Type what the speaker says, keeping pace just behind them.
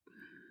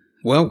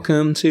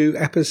Welcome to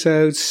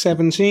episode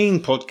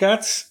 17,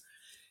 podcasts.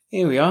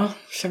 Here we are,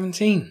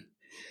 17.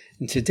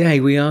 And today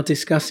we are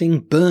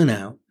discussing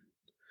burnout.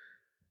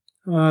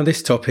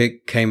 This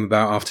topic came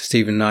about after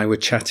Stephen and I were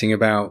chatting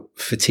about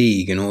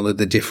fatigue and all of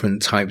the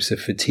different types of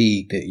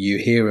fatigue that you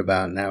hear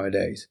about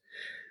nowadays.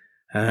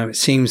 It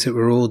seems that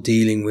we're all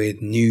dealing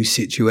with new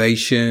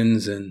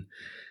situations and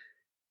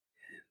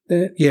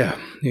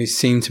we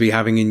seem to be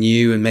having a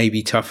new and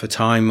maybe tougher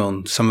time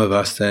on some of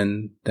us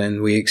than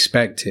we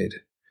expected.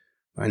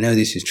 I know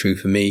this is true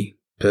for me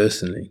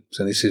personally,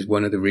 so this is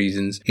one of the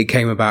reasons it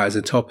came about as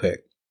a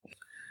topic.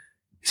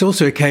 It's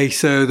also a case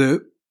so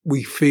that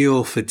we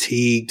feel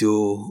fatigued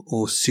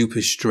or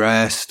super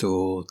stressed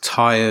or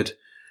tired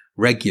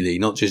regularly,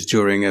 not just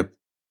during a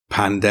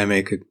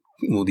pandemic,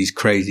 all these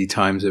crazy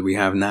times that we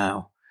have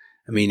now.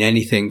 I mean,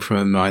 anything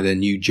from either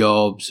new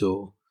jobs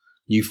or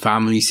new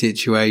family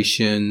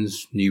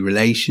situations, new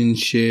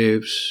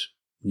relationships,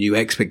 new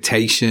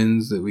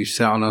expectations that we've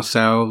set on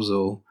ourselves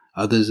or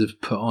others have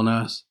put on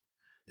us.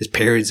 There's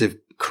periods of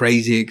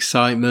crazy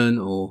excitement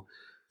or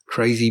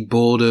crazy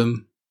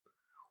boredom.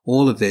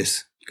 All of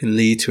this can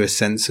lead to a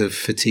sense of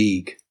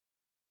fatigue.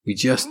 We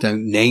just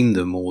don't name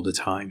them all the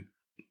time.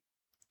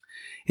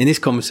 In this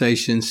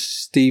conversation,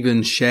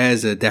 Stephen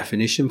shares a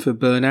definition for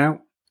burnout.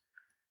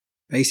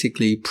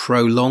 Basically,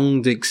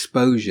 prolonged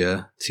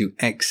exposure to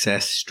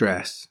excess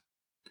stress.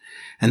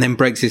 And then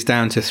breaks this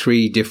down to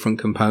 3 different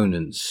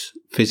components: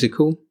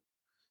 physical,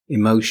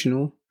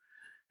 emotional,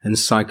 and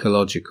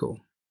psychological.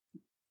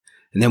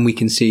 And then we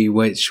can see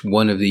which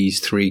one of these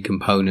 3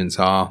 components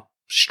are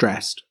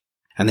stressed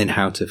and then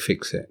how to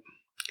fix it.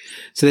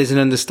 So there's an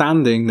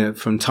understanding that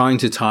from time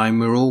to time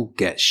we all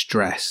get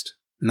stressed,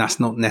 and that's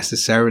not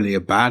necessarily a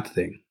bad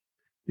thing.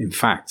 In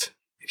fact,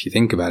 if you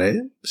think about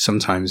it,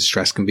 sometimes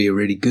stress can be a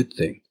really good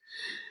thing.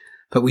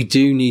 But we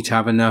do need to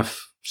have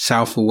enough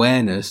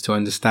self-awareness to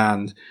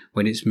understand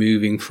when it's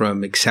moving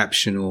from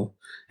exceptional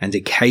and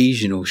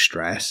occasional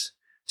stress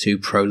to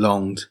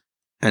prolonged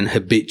and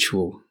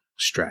habitual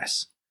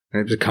stress.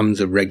 And it becomes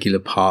a regular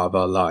part of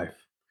our life.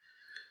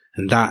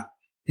 And that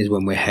is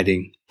when we're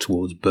heading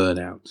towards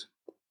burnout.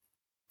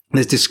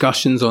 There's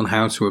discussions on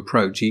how to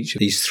approach each of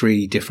these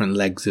 3 different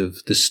legs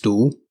of the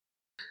stool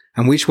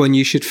and which one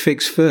you should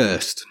fix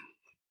first,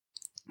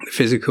 the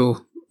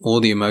physical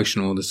or the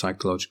emotional or the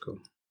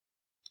psychological.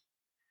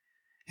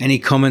 Any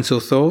comments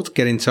or thoughts,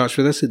 get in touch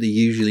with us at the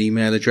usual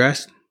email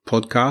address,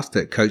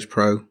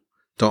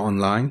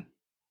 podcast@coachpro.online.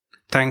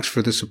 Thanks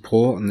for the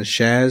support and the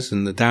shares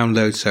and the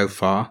downloads so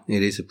far.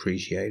 It is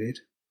appreciated.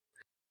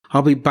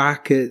 I'll be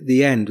back at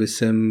the end with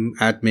some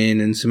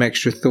admin and some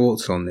extra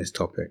thoughts on this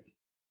topic.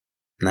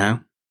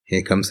 Now,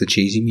 here comes the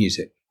cheesy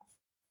music.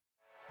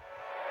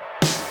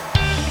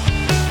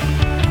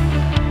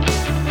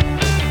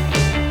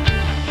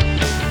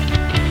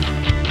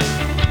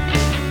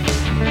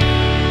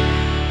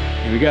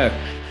 Here we go.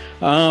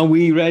 Are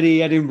we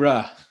ready,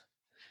 Edinburgh?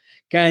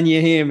 Can you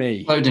hear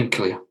me? Loud and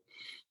clear.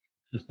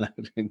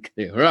 Loud and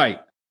clear. Right.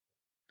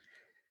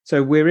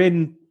 So we're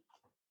in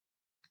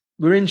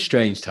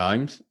strange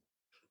times,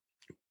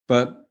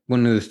 but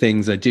one of the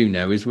things I do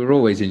know is we're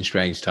always in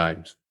strange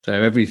times. So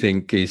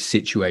everything is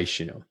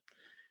situational.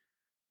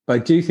 But I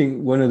do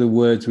think one of the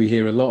words we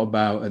hear a lot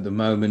about at the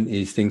moment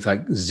is things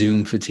like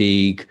Zoom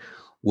fatigue,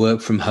 work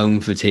from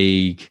home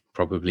fatigue,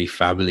 probably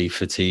family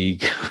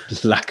fatigue,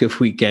 lack of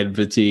weekend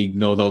fatigue,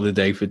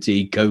 non-holiday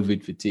fatigue,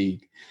 COVID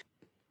fatigue.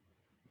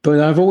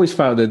 But I've always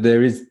felt that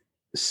there is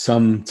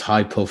some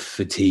type of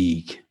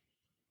fatigue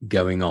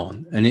going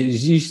on, and it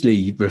is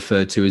usually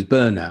referred to as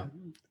burnout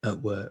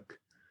at work,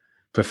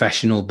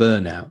 professional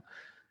burnout.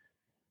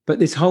 But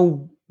this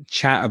whole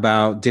chat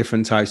about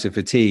different types of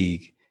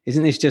fatigue,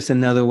 isn't this just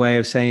another way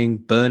of saying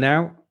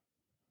burnout?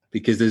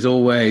 Because there's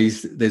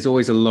always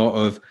a lot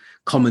of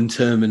common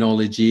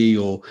terminology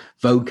or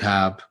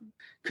vocab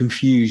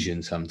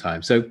confusion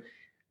sometimes. So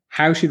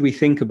how should we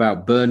think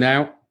about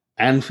burnout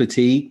and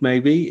fatigue,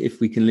 maybe,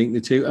 if we can link the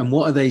 2? And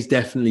what are they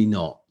definitely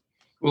not?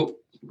 Well,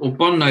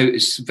 burnout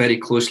is very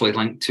closely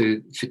linked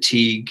to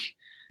fatigue.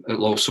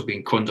 It'll also be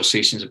in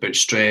conversations about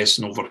stress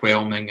and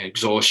overwhelming,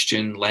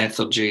 exhaustion,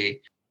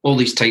 lethargy. All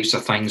these types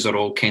of things are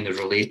all kind of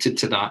related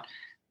to that.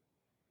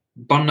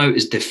 Burnout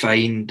is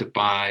defined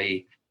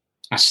by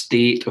a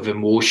state of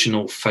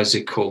emotional,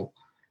 physical,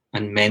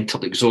 and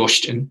mental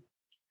exhaustion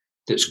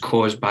that's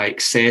caused by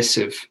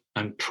excessive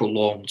and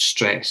prolonged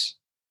stress.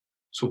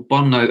 So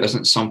burnout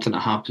isn't something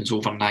that happens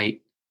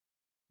overnight.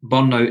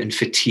 Burnout and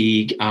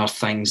fatigue are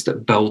things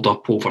that build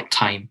up over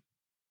time.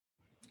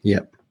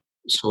 Yep.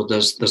 So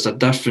there's a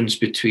difference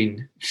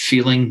between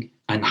feeling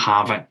and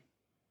having.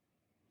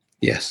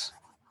 Yes.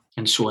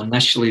 And so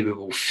initially we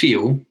will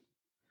feel,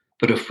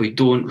 but if we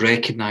don't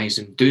recognize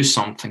and do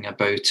something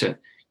about it,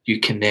 you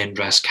can then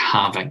risk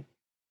having.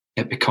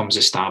 It becomes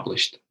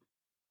established.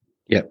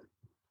 Yep.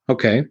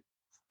 Okay.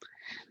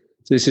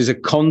 So this is a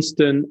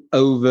constant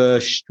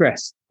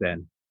overstress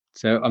then.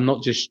 So I'm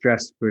not just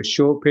stressed for a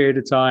short period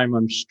of time,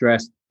 I'm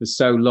stressed for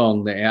so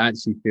long that it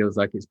actually feels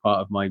like it's part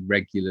of my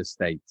regular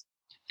state.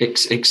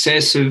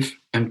 excessive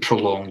and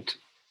prolonged.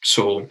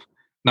 So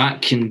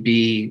that can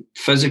be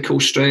physical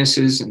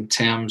stresses in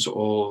terms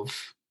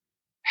of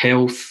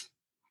health,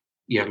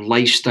 your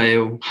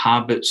lifestyle,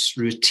 habits,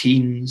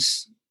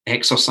 routines,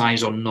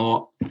 exercise or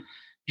not,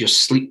 your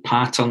sleep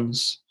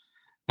patterns,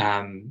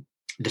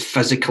 the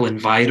physical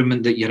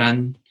environment that you're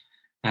in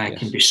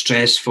can be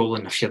stressful.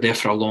 And if you're there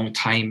for a long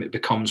time, it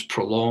becomes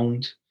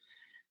prolonged.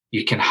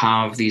 You can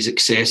have these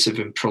excessive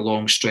and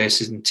prolonged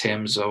stresses in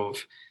terms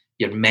of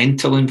your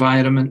mental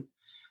environment.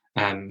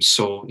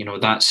 So,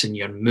 that's in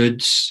your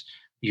moods,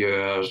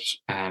 your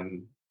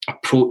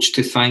approach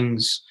to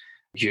things,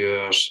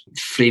 your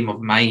frame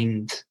of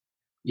mind,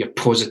 your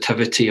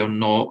positivity or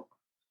not,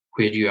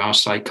 where you are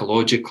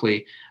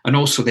psychologically, and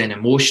also then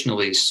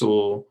emotionally.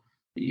 So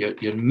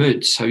your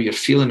moods, how you're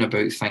feeling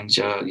about things,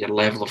 your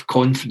level of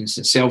confidence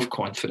and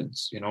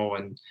self-confidence,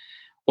 and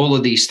all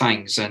of these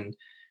things. And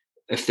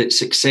if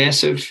it's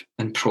excessive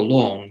and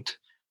prolonged,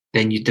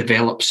 then you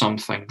develop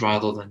something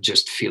rather than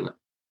just feel it.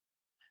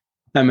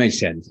 That makes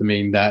sense. I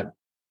mean, that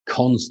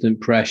constant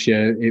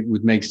pressure, it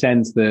would make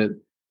sense that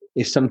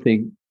if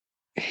something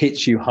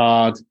hits you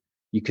hard,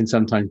 you can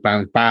sometimes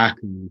bounce back,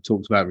 and we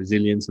talked about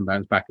resilience and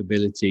bounce back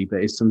ability.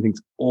 But if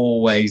something's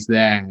always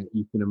there,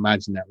 you can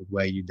imagine that would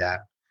weigh you down.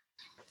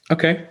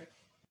 Okay.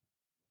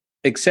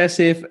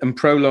 Excessive and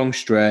prolonged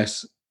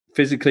stress,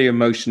 physically,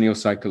 emotionally, or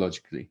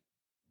psychologically.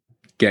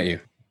 Get you.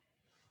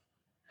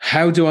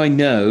 How do I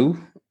know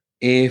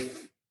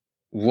if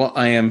what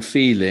I am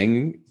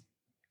feeling?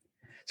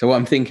 So what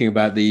I'm thinking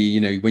about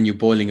when you're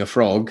boiling a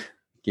frog,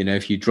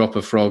 if you drop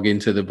a frog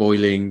into the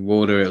boiling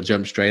water, it'll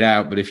jump straight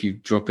out. But if you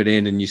drop it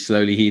in and you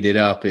slowly heat it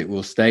up, it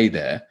will stay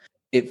there.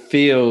 It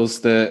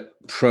feels that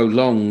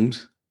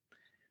prolonged,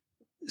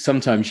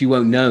 sometimes you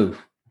won't know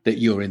that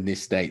you're in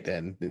this state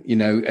then.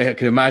 I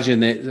can imagine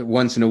that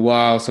once in a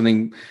while,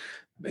 something,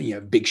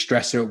 big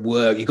stressor at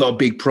work, you've got a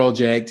big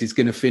project, it's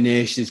going to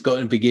finish, it's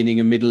got a beginning,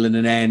 a middle and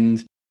an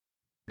end.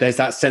 There's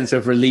that sense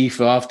of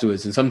relief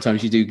afterwards. And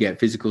sometimes you do get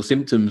physical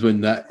symptoms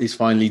when that is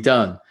finally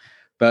done.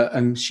 But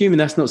I'm assuming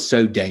that's not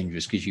so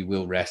dangerous because you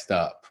will rest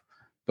up.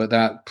 But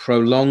that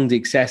prolonged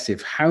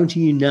excessive, how do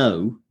you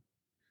know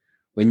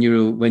when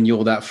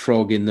you're that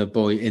frog in the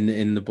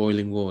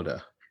boiling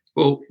water?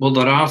 Well,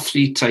 there are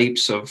three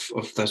types of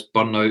this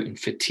burnout and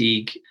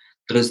fatigue.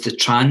 There is the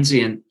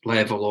transient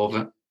level of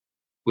it,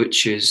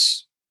 which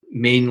is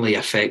mainly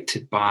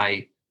affected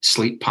by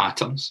sleep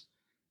patterns.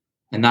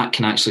 And that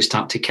can actually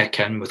start to kick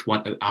in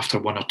after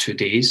 1 or 2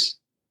 days,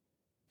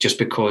 just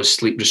because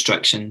sleep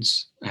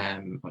restrictions,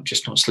 or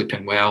just not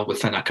sleeping well,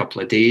 within a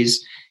couple of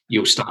days,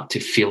 you'll start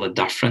to feel a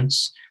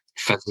difference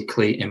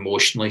physically,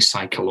 emotionally,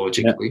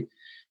 psychologically.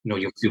 Yeah.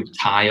 You'll feel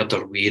tired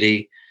or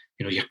weary.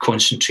 Your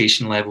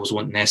concentration levels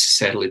won't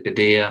necessarily be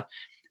there.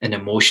 And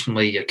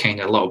emotionally, you're kind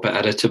of a little bit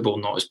irritable,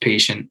 not as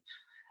patient,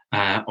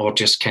 or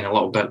just kind of a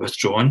little bit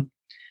withdrawn.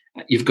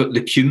 You've got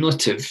the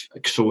cumulative.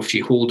 So if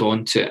you hold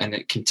on to it and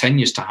it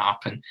continues to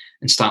happen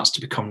and starts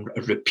to become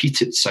a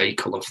repeated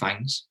cycle of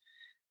things,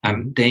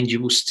 then you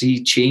will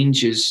see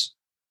changes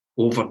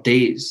over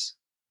days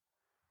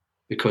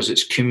because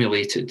it's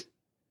cumulated.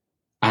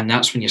 And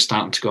that's when you're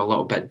starting to go a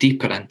little bit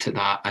deeper into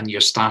that, and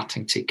you're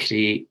starting to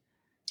create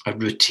a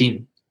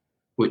routine,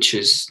 which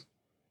is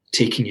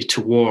taking you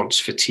towards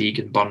fatigue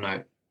and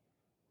burnout,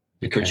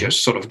 because you're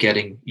sort of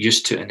getting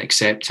used to it and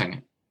accepting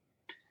it.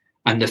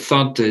 And the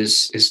third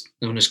is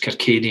known as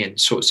circadian.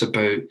 So it's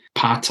about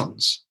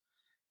patterns.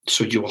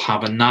 So you'll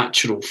have a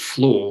natural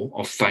flow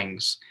of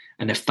things.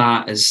 And if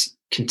that is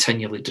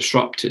continually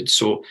disrupted,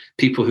 so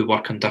people who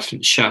work on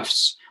different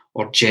shifts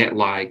or jet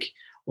lag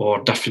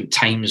or different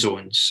time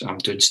zones, I'm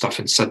doing stuff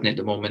in Sydney at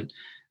the moment.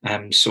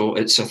 So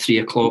it's a 3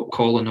 o'clock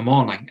call in the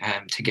morning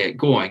to get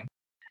going.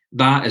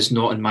 That is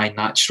not in my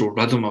natural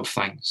rhythm of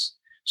things.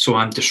 So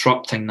I'm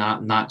disrupting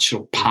that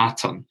natural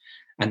pattern,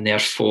 and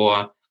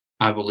therefore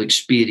I will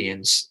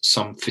experience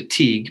some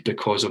fatigue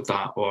because of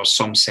that, or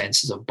some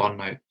senses of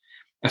burnout.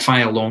 If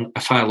I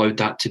allowed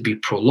that to be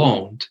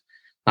prolonged,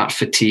 that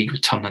fatigue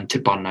would turn into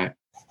burnout.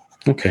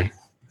 Okay.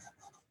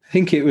 I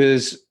think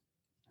is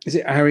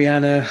it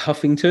Arianna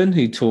Huffington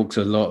who talks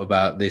a lot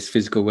about this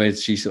physical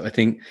ways. I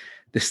think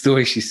the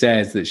story she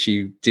says that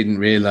she didn't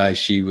realize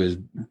she was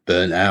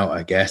burnt out,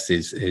 I guess,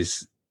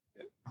 is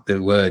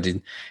the word,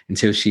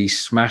 until she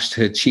smashed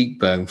her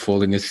cheekbone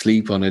falling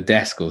asleep on a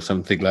desk or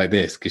something like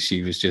this, because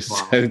she was just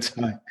so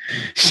tired.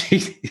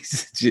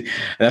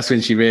 That's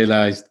when she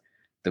realized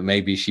that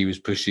maybe she was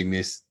pushing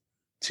this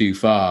too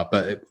far.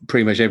 But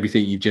pretty much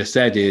everything you've just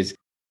said is,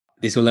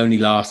 this will only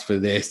last for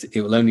this.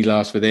 It will only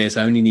last for this.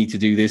 I only need to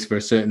do this for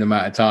a certain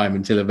amount of time,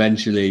 until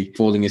eventually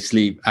falling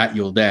asleep at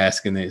your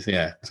desk. And it's,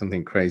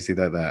 something crazy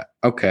like that.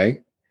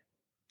 Okay.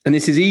 And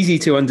this is easy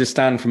to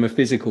understand from a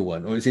physical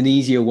one, or it's an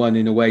easier one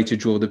in a way to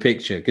draw the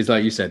picture. Because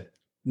like you said,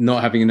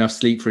 not having enough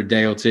sleep for a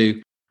day or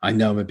two, I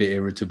know I'm a bit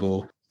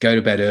irritable. Go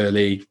to bed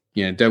early,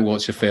 don't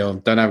watch a film,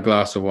 don't have a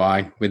glass of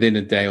wine. Within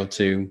a day or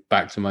two,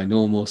 back to my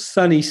normal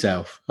sunny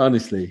self,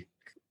 honestly.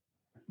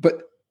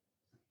 But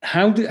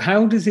how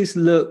does this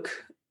look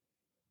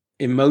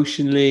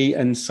emotionally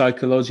and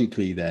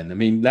psychologically then? I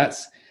mean,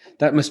 that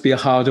must be a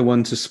harder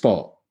one to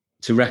spot,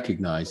 to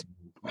recognize.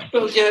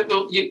 Well, yeah,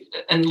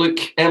 and look,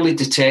 early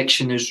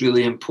detection is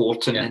really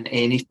important in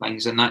any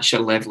things, and that's your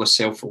level of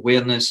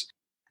self-awareness,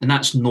 and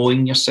that's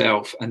knowing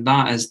yourself, and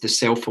that is the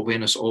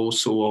self-awareness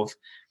also of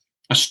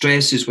a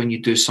stress is when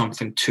you do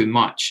something too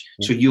much.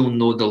 So you'll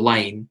know the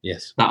line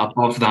that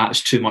above that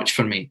is too much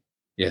for me.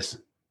 Yes.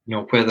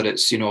 Whether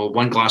it's,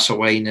 one glass of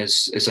wine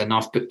is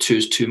enough, but two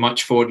is too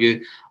much for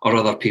you, or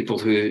other people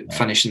who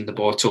finishing the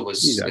bottle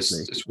is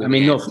I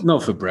mean,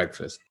 not for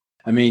breakfast.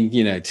 I mean,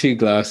 2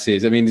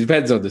 glasses. I mean, it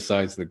depends on the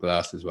size of the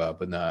glass as well.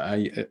 But no,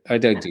 I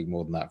don't do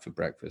more than that for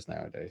breakfast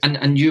nowadays.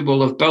 And you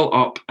will have built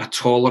up a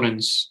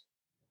tolerance,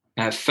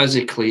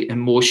 physically,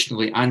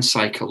 emotionally, and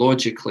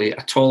psychologically,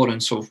 a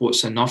tolerance of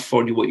what's enough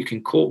for you, what you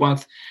can cope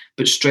with.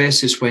 But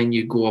stress is when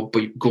you go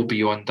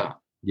beyond that.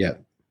 Yeah.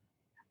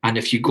 And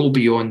if you go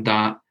beyond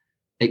that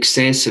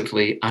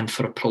excessively and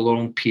for a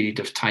prolonged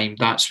period of time,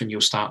 that's when you'll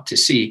start to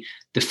see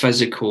the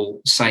physical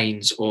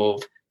signs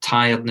of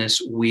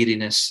tiredness,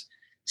 weariness,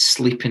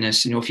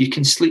 sleepiness. If you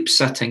can sleep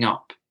sitting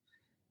up,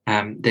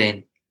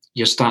 then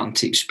you're starting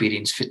to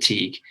experience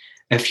fatigue.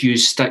 If you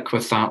stick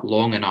with that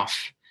long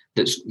enough,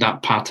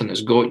 that pattern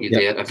has got you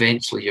there,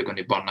 eventually you're going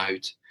to burn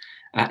out.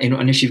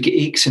 And if you've got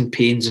aches and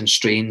pains and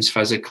strains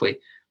physically,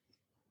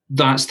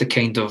 that's the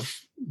kind of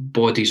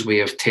body's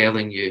way of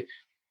telling you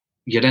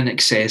you're in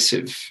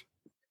excessive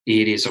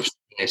areas of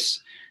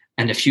stress.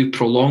 And if you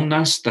prolong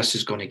this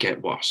is going to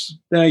get worse.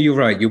 No, you're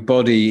right. Your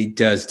body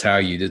does tell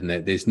you, doesn't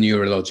it? There's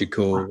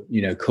neurological,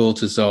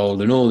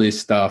 cortisol and all this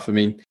stuff. I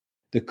mean,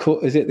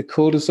 is it the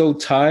cortisol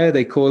tire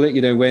they call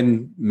it?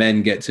 When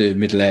men get to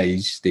middle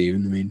age,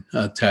 Stephen, I mean,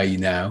 I'll tell you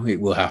now,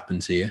 it will happen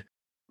to you.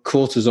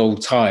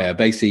 Cortisol tire,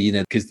 basically,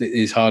 because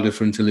it's harder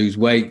for them to lose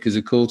weight because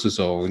of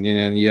cortisol.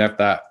 And, you have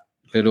that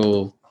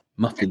little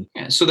muffin.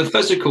 Yeah, so the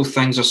physical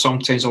things are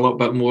sometimes a little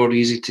bit more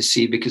easy to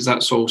see because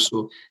that's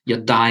also your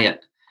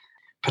diet.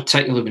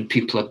 Particularly when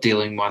people are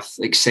dealing with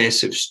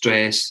excessive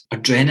stress,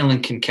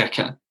 adrenaline can kick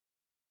in.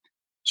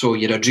 So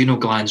your adrenal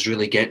glands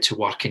really get to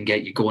work and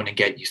get you going and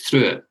get you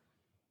through it.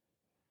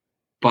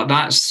 But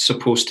that's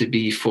supposed to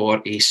be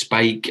for a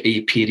spike,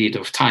 a period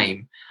of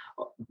time,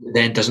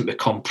 then doesn't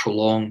become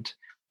prolonged.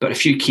 But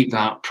if you keep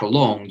that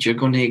prolonged, you're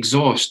going to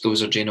exhaust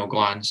those adrenal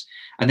glands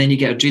and then you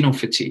get adrenal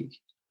fatigue.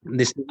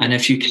 And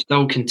if you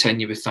still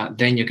continue with that,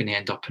 then you're going to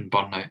end up in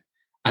burnout.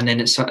 And then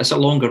it's a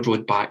longer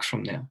road back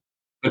from there.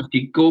 But if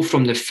you go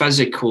from the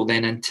physical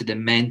then into the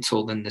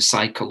mental, then the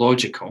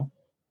psychological,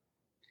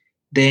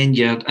 then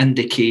your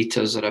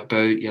indicators are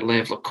about your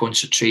level of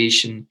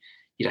concentration,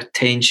 your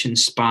attention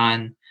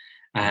span,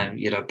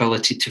 your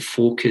ability to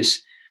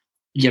focus,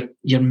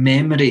 your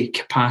memory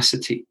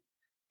capacity.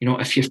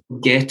 If you're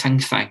forgetting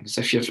things,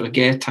 if you're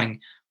forgetting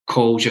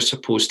calls you're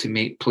supposed to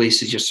make,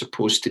 places you're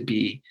supposed to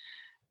be,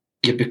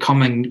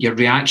 your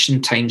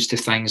reaction times to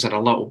things are a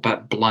little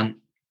bit blunt.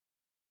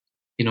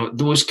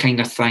 Those kind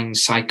of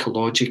things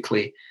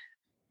psychologically,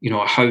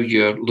 how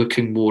you're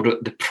looking more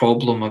at the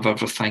problem of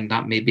everything,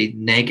 that may be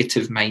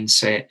negative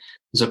mindset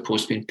as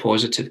opposed to being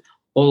positive.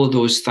 All of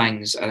those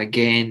things are,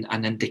 again,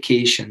 an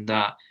indication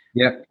that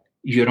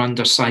you're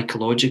under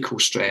psychological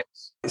stress.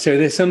 So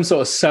there's some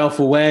sort of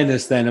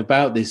self-awareness then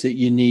about this that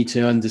you need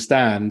to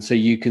understand so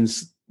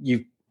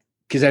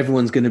because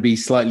everyone's going to be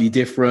slightly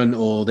different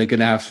or they're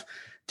going to have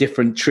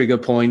different trigger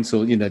points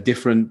or,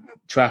 different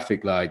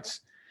traffic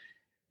lights.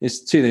 It's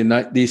too,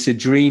 like this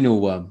adrenal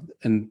one.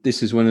 And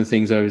this is one of the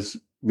things I was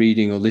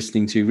reading or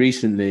listening to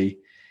recently,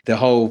 the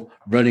whole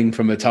running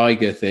from a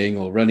tiger thing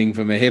or running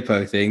from a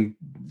hippo thing.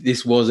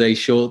 This was a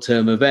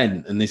short-term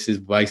event. And this is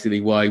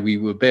basically why we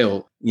were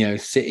built,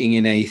 sitting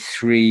in a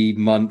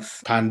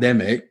 3-month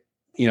pandemic.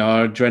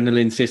 Our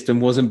adrenaline system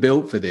wasn't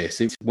built for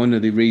this. It's one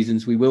of the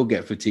reasons we will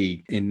get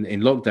fatigue in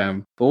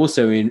lockdown. But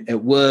also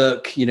at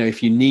work,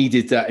 if you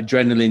needed that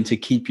adrenaline to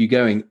keep you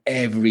going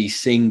every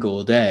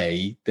single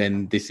day,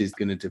 then this is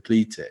going to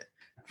deplete it.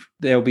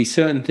 There'll be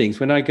certain things.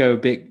 When I go a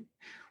bit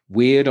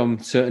weird on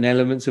certain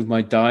elements of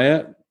my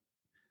diet,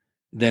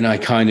 then I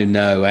kind of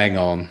know, hang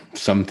on,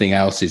 something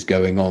else is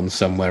going on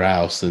somewhere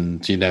else.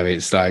 And,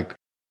 it's like,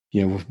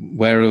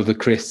 where are all the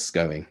crisps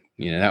going?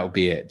 That would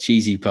be it.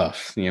 Cheesy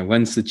puffs.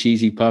 Once the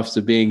cheesy puffs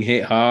are being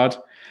hit hard,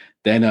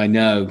 then I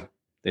know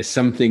there's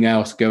something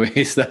else going.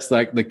 That's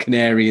like the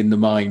canary in the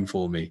mine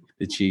for me,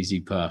 the cheesy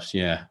puffs.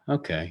 Yeah.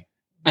 Okay.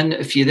 And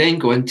if you then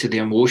go into the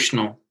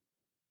emotional,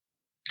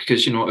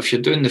 because, if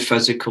you're doing the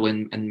physical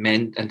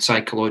and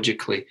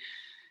psychologically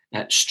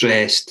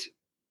stressed,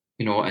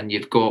 and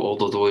you've got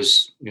all of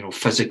those,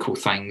 physical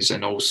things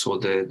and also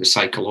the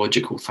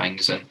psychological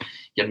things, and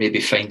you're maybe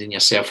finding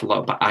yourself a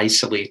little bit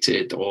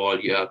isolated, or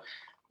you're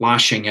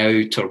lashing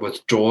out or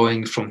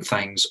withdrawing from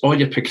things, or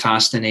you're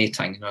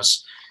procrastinating,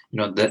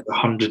 the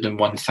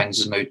 101 things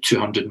is now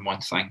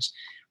 201 things.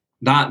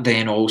 That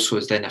then also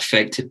is then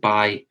affected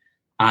by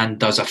and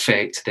does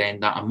affect then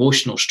that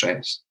emotional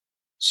stress.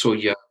 So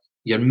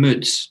your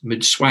mood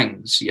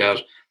swings, your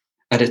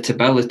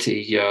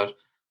irritability, your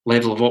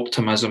level of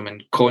optimism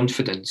and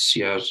confidence,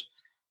 your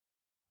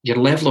your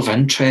level of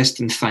interest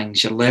in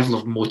things, your level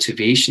of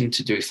motivation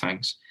to do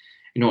things.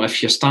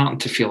 If you're starting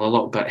to feel a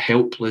little bit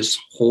helpless,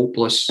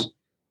 hopeless,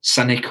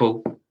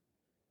 cynical,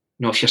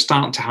 if you're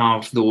starting to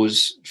have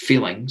those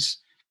feelings,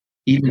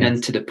 even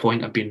into the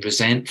point of being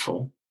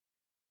resentful,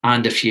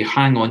 and if you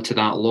hang on to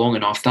that long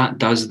enough, that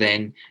does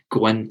then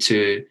go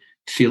into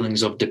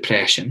feelings of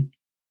depression.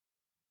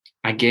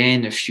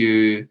 Again, if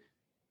you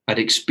are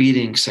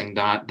experiencing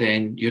that,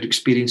 then you're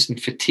experiencing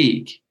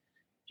fatigue.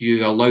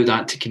 You allow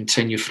that to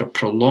continue for a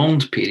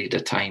prolonged period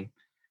of time,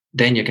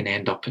 then you're going to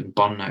end up in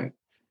burnout.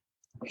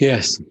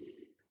 Yes.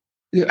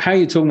 How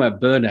you're talking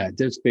about burnout, it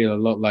does feel a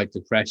lot like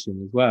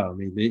depression as well. I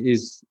mean, it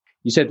is,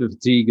 you said the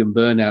fatigue and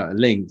burnout are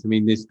linked. I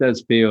mean, this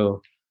does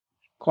feel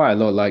quite a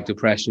lot like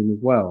depression as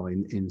well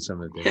in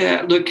some of this.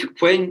 Yeah, look,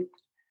 when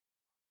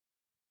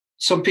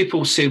some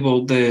people say,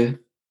 well,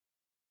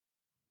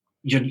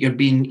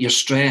 you're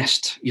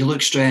stressed, you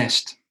look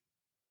stressed.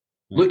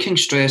 Looking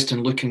stressed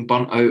and looking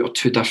burnt out are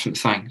two different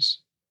things.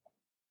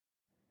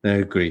 I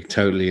agree,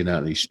 totally and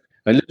utterly.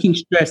 And looking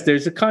stressed,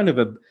 there's a kind of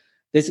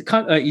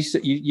like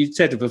you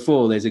said it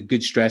before, there's a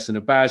good stress and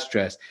a bad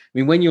stress. I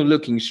mean, when you're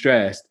looking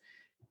stressed,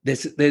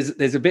 there's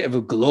a bit of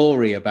a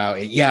glory about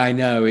it. Yeah, I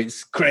know,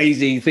 it's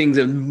crazy. Things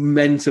are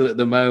mental at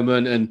the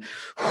moment, and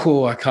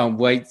I can't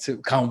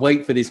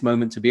wait for this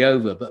moment to be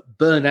over. But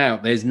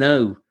burnout,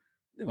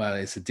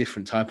 it's a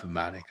different type of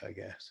manic, I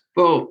guess.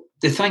 Well,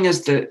 the thing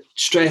is that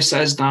stress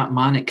is that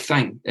manic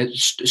thing.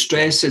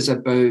 Stress is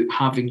about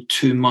having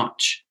too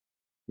much.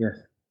 Yes.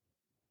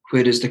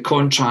 Whereas the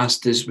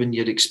contrast is when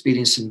you're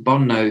experiencing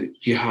burnout,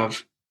 you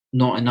have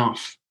not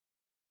enough.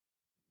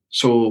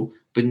 So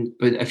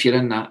if you're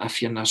in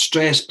a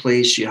stress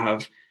place, you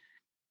have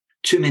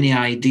too many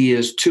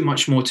ideas, too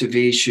much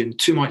motivation,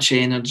 too much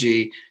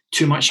energy,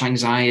 too much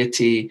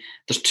anxiety.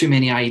 There's too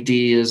many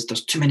ideas.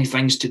 There's too many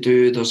things to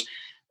do.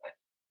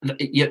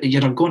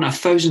 You're going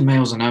 1,000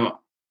 miles an hour.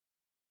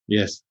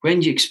 Yes.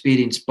 When you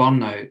experience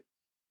burnout,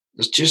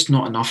 there's just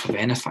not enough of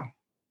anything.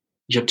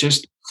 You're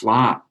just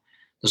flat.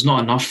 There's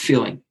not enough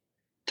feeling.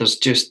 There's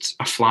just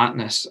a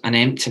flatness, an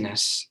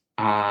emptiness,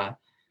 low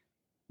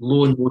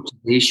in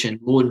motivation,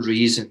 low in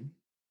reason.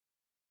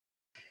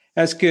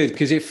 That's good,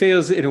 because it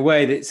feels in a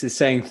way that it's the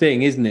same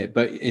thing, isn't it?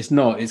 But it's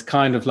not. It's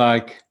kind of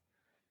like,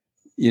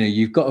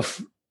 you've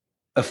got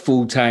a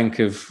full tank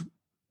of,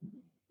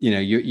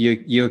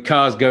 your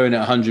car's going at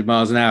 100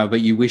 miles an hour,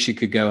 but you wish it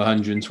could go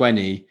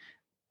 120.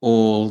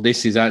 Or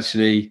this is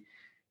actually,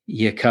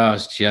 your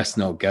car's just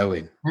not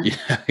going.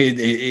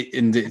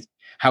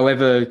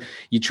 However,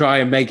 you try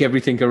and make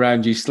everything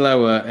around you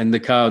slower, and the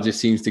car just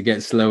seems to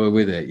get slower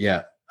with it.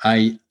 Yeah,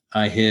 I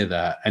hear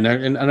that, and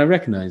I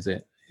recognize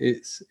it.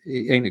 It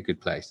ain't a good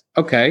place.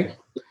 Okay.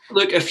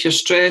 Look, if you're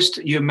stressed,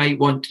 you're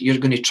going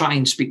to try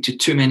and speak to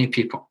too many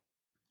people.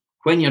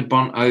 When you're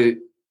burnt out,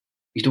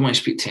 you don't want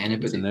to speak to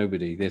anybody.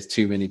 Nobody. There's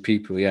too many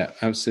people. Yeah,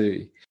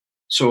 absolutely.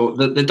 So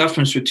the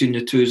difference between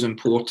the two is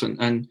important,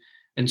 and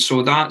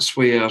so that's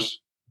where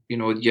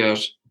your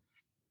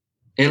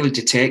early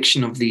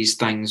detection of these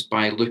things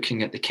by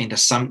looking at the kind of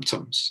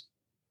symptoms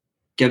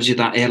gives you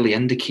that early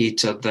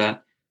indicator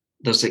that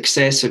there's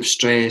excessive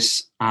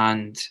stress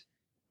and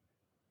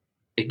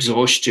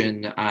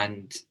exhaustion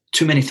and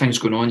too many things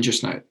going on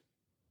just now.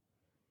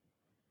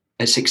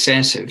 It's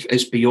excessive.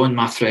 It's beyond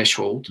my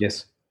threshold.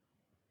 Yes.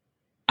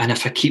 And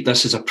if I keep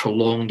this as a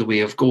prolonged way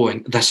of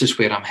going, this is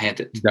where I'm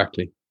headed.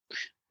 Exactly.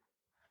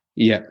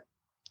 Yeah.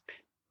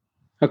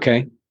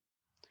 Okay.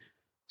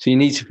 So you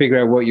need to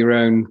figure out what your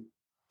own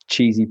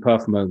cheesy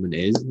puff moment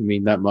is. I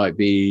mean, that might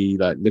be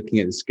like looking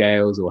at the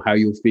scales, or how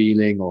you're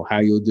feeling, or how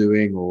you're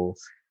doing, or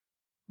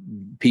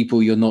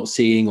people you're not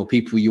seeing, or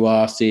people you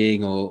are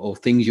seeing, or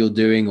things you're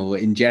doing, or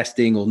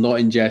ingesting or not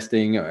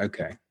ingesting.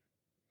 Okay.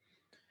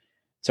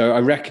 So I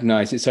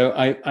recognize it. So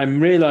I'm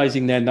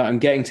realizing then that I'm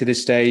getting to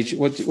this stage.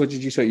 What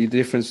did you say? The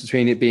difference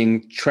between it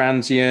being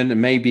transient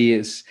and maybe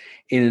it's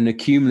in an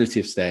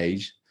accumulative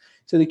stage.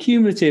 So the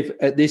cumulative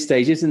at this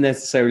stage isn't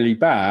necessarily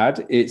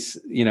bad. It's,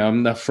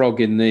 I'm the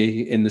frog in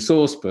the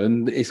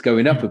saucepan. It's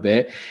going up a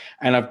bit,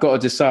 and I've got to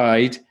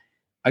decide.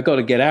 I got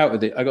to get out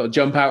of it. I got to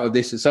jump out of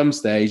this at some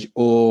stage,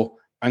 or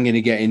I'm going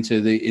to get into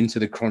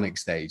the chronic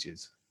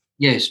stages.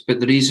 Yes, but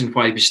the reason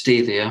why we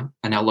stay there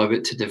and allow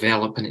it to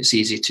develop and it's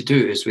easy to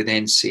do is we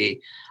then say,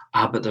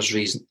 but there's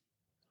reason.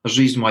 There's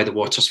reason why the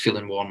water's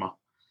feeling warmer.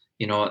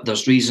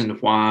 There's reason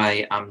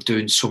why I'm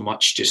doing so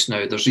much just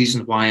now. There's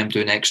reason why I'm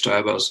doing extra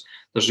hours.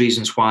 There's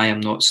reasons why I'm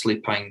not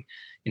sleeping.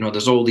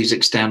 There's all these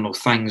external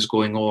things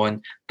going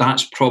on.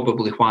 That's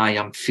probably why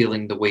I'm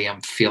feeling the way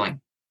I'm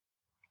feeling.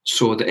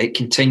 So that it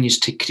continues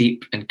to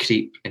creep and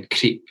creep and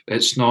creep.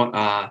 It's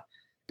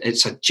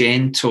a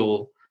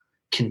gentle,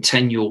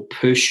 continual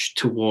push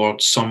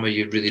towards somewhere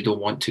you really don't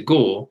want to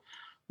go,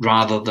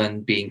 rather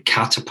than being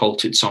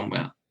catapulted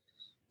somewhere.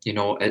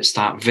 It's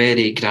that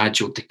very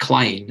gradual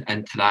decline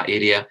into that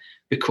area,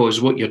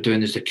 because what you're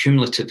doing is the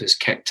cumulative is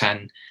kicked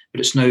in,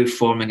 but it's now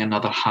forming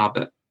another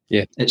habit.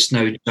 Yeah. It's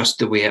now just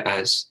the way it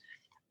is.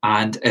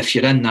 And if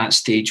you're in that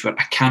stage where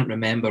I can't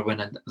remember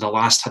when the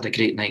last had a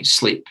great night's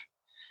sleep,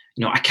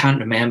 I can't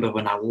remember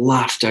when I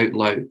laughed out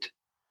loud.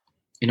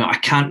 I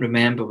can't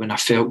remember when I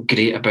felt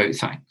great about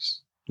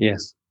things.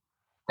 Yes.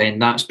 Then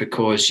that's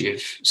because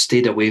you've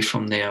stayed away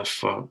from there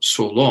for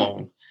so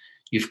long.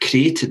 You've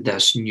created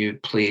this new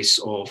place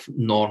of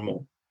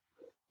normal,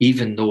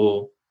 even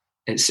though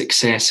it's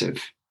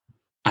excessive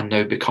and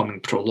now becoming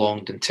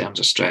prolonged in terms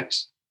of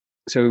stress.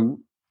 So,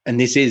 and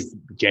this is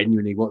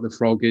genuinely what the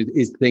frog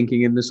is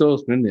thinking in the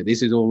saucepan, isn't it?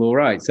 This is all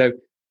right. So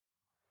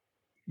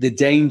the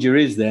danger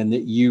is then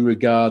that you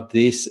regard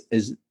this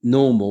as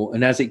normal,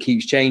 and as it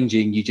keeps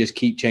changing, you just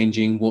keep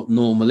changing what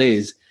normal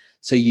is.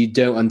 So you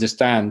don't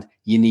understand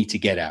you need to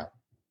get out.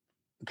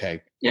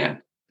 Okay. Yeah.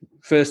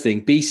 First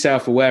thing, be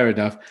self-aware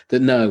enough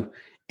that no,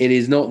 it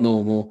is not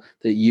normal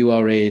that you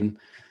are in.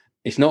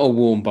 It's not a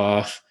warm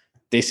bath.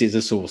 This is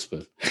a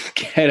saucepan.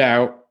 Get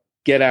out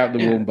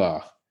the warm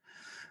bath.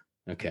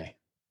 Okay.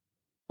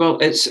 Well,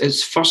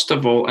 it's first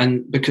of all,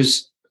 and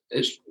because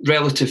it's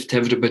relative to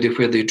everybody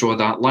where they draw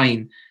that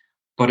line,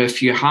 but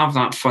if you have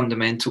that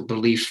fundamental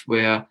belief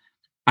where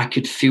I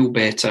could feel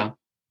better,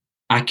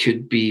 I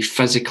could be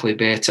physically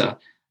better,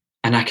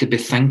 and I could be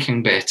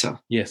thinking better.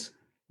 Yes.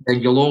 Then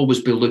you'll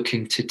always be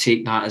looking to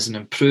take that as an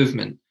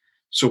improvement.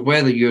 So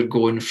whether you're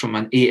going from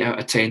an 8 out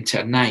of 10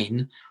 to a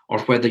 9, or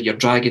whether you're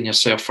dragging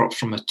yourself up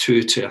from a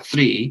 2 to a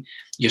 3,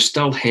 you're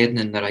still heading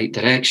in the right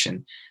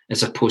direction,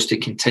 as opposed to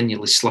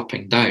continually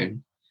slipping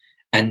down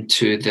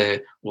into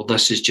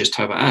this is just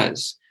how it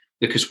is.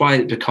 Because why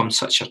it becomes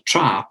such a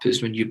trap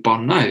is when you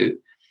burn out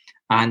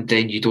and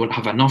then you don't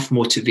have enough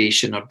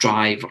motivation or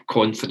drive or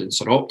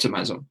confidence or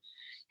optimism,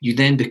 you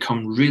then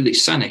become really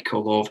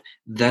cynical of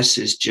this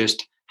is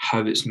just how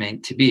it's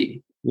meant to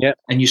be. Yeah.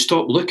 And you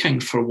stop looking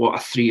for what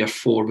a 3 or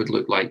 4 would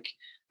look like,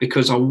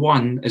 because a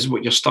 1 is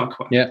what you're stuck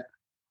with. Yeah.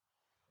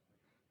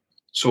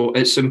 So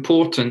it's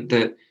important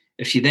that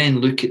if you then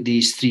look at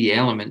these 3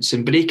 elements,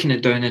 and breaking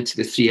it down into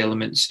the 3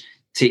 elements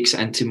takes it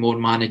into more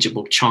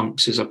manageable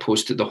chunks as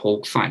opposed to the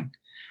whole thing.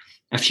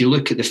 If you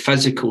look at the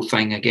physical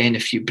thing, again,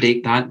 if you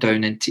break that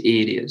down into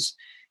areas,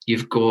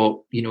 you've got,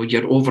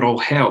 your overall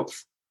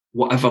health,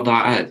 whatever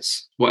that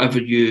is, whatever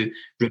you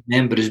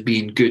remember as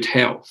being good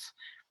health,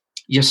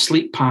 your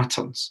sleep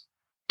patterns,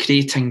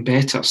 creating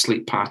better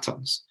sleep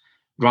patterns,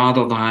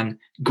 rather than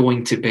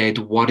going to bed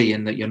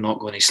worrying that you're not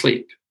going to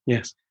sleep.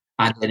 Yes.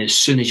 And then as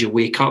soon as you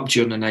wake up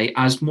during the night,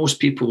 as most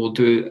people will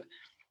do,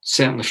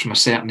 certainly from a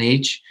certain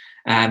age,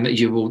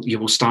 you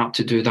will start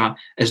to do that,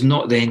 is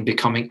not then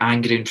becoming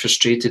angry and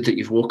frustrated that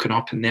you've woken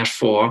up and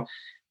therefore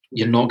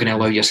you're not going to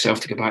allow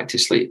yourself to go back to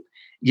sleep.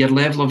 Your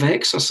level of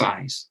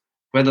exercise,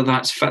 whether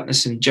that's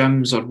fitness in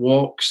gyms or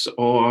walks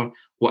or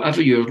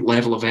whatever your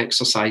level of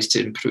exercise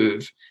to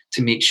improve,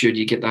 to make sure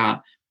you get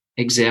that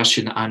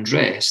exertion and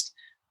rest.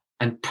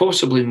 And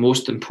possibly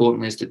most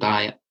importantly is the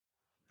diet.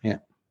 Yeah.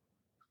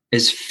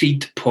 Is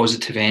feed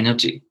positive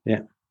energy.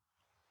 Yeah.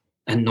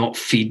 And not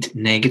feed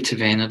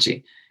negative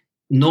energy.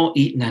 Not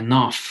eating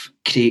enough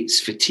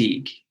creates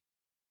fatigue,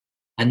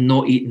 and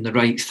not eating the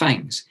right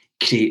things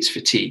creates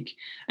fatigue.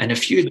 And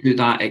if you do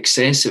that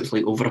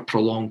excessively over a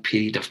prolonged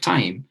period of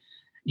time,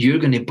 you're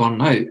going to burn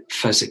out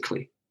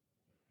physically.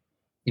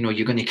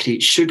 You're going to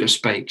create sugar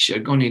spikes. You're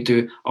going to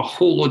do a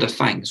whole load of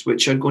things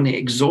which are going to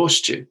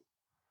exhaust you.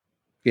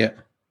 Yeah.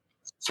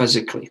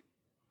 Physically.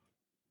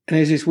 And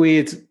there's this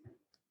weird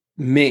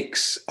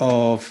mix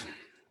of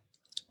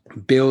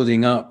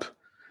building up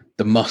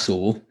the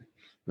muscle.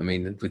 I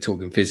mean, we're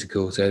talking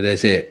physical, so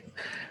there's it.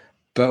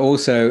 But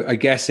also, I'm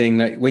guessing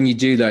that when you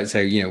do that, so,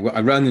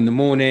 I run in the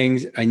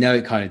mornings, I know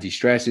it kind of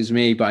de-stresses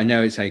me, but I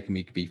know it's making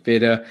me be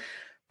fitter.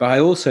 But I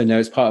also know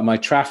it's part of my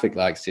traffic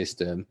light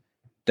system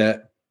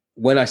that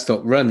when I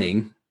stop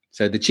running,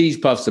 so the cheese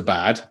puffs are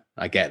bad,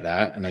 I get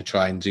that, and I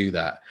try and do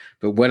that.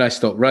 But when I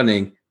stop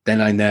running,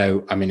 then I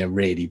know I'm in a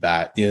really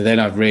bad, then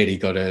I've really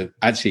got to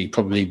actually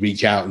probably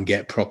reach out and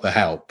get proper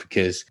help,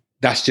 because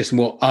that's just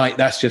what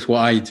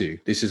I do.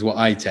 This is what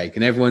I take,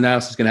 and everyone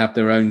else is going to have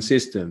their own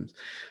systems.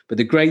 But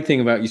the great thing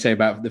about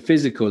the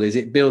physical is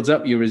it builds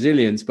up your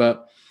resilience,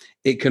 but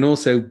it can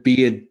also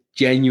be a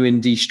genuine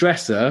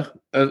de-stressor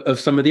of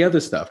some of the other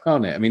stuff,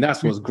 can't it? I mean,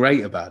 that's what's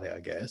great about it, I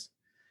guess.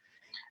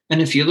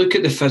 And if you look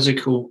at the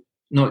physical,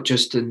 not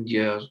just in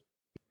your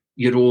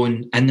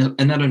own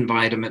inner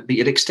environment, but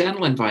your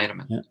external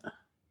environment. Yeah.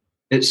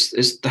 It's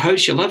the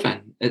house you live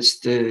in. It's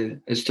the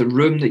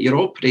room that you're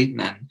operating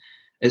in.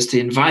 It's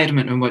the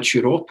environment in which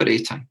you're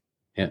operating.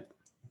 Yeah.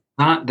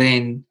 That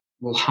then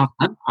will have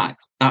an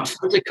impact. That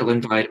physical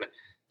environment,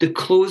 the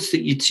clothes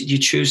that you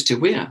choose to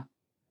wear,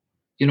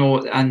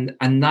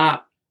 and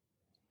that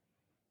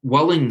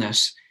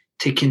willingness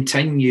to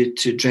continue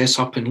to dress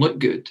up and look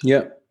good.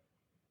 Yeah.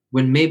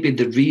 When maybe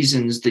the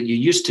reasons that you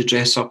used to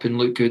dress up and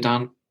look good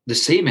aren't the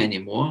same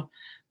anymore,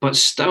 but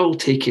still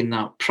taking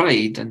that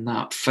pride and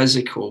that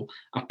physical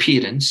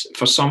appearance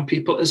for some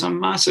people is a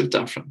massive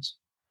difference.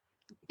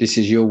 This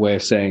is your way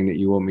of saying that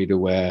you want me to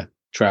wear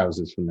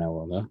trousers from now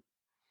on,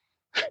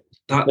 huh?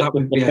 That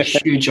would be a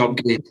huge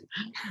upgrade.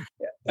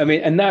 I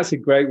mean, and that's a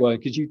great one,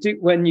 because you do,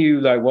 when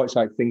you like watch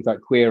like things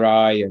like Queer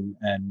Eye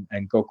and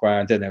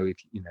Gokwan, I don't know if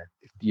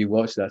you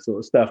watch that sort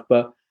of stuff,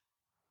 but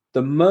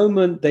the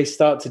moment they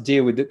start to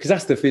deal with it, because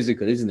that's the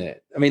physical, isn't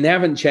it? I mean, they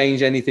haven't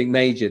changed anything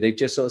major. They've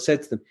just sort of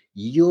said to them,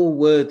 you're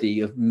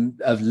worthy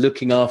of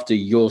looking after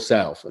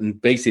yourself.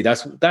 And basically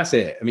that's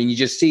it. I mean, you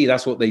just see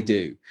that's what they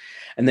do.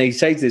 And they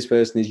say to this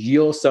person is,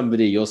 you're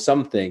somebody, you're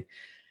something.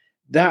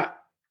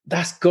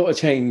 That's got to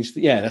change.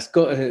 Yeah, that's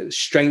got to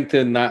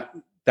strengthen that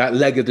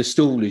leg of the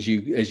stool, as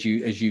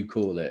you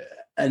call it.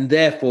 And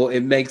therefore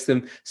it makes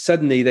them,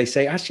 suddenly they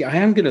say, actually, I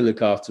am going to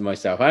look after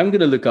myself. I am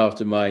going to look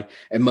after my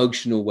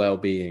emotional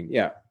well-being.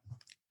 Yeah.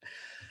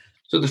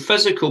 So the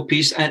physical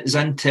piece is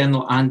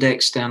internal and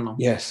external.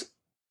 Yes.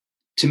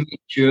 To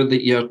make sure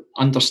that you're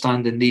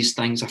understanding these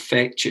things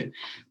affect you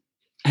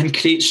and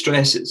create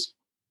stresses.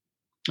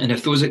 And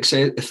if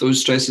those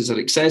stresses are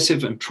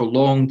excessive and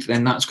prolonged,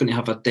 then that's going to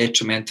have a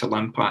detrimental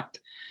impact.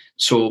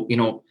 So,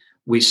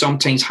 we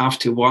sometimes have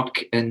to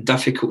work in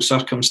difficult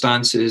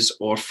circumstances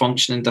or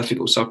function in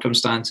difficult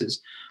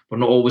circumstances. We're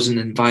not always in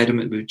the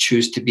environment we would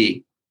choose to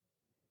be.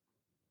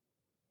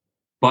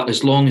 But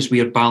as long as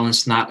we are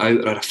balancing that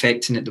out or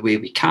affecting it the way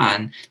we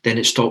can, then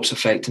it stops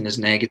affecting us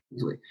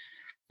negatively.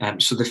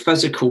 So the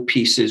physical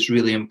piece is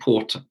really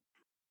important.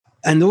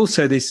 And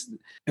also this,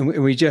 and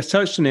we just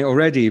touched on it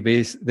already,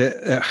 is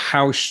that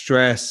how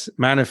stress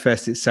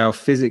manifests itself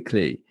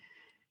physically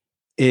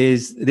I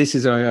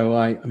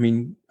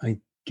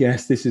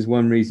guess this is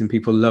one reason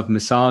people love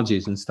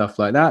massages and stuff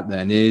like that,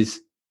 then,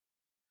 is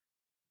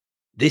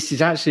this is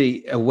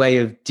actually a way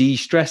of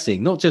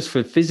de-stressing, not just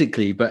for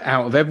physically, but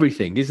out of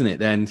everything, isn't it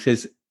then?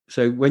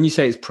 So when you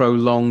say it's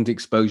prolonged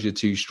exposure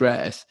to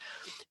stress,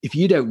 if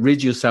you don't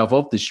rid yourself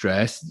of the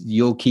stress,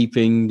 you're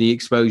keeping the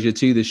exposure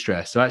to the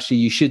stress. So actually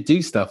you should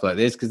do stuff like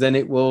this, because then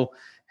it will,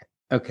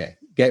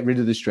 get rid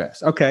of the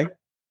stress. Okay.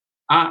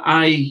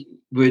 I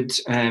would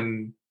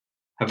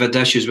have had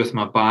issues with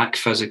my back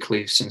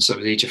physically since I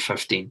was the age of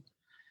 15.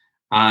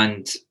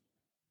 And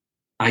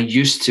I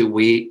used to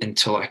wait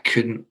until I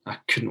couldn't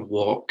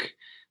walk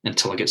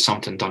until I get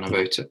something done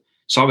about it.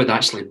 So I would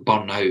actually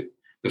burn out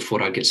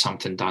before I get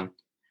something done.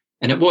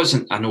 And it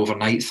wasn't an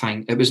overnight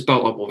thing. It was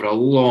built up over a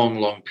long,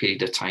 long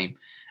period of time.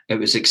 It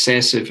was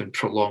excessive and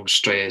prolonged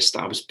stress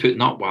that I was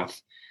putting up with,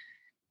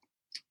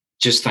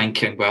 just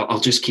thinking, well,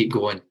 I'll just keep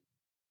going.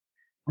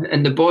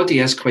 And the body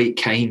is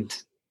quite kind.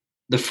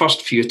 The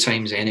first few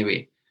times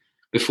anyway,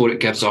 before it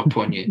gives up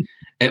on you,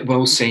 it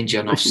will send you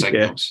enough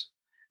signals.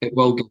 Yeah. It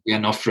will give you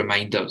enough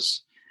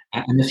reminders.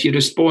 And if you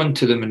respond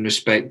to them and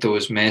respect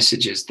those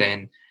messages,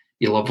 then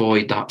you'll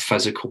avoid that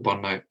physical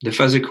burnout. The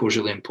physical is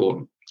really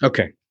important.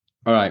 Okay.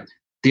 All right.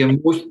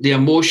 The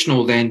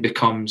emotional then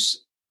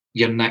becomes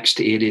your next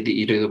area that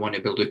you really want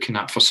to be looking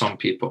at for some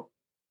people.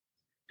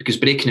 Because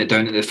breaking it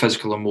down into the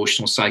physical,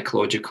 emotional,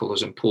 psychological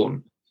is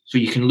important. So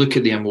you can look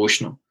at the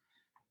emotional.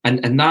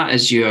 And that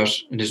is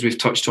and as we've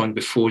touched on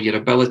before, your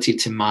ability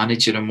to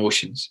manage your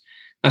emotions.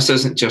 This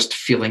isn't just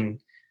feeling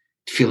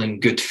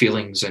good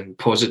feelings and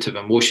positive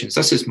emotions.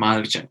 This is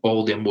managing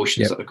all the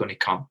emotions that are going to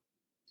come.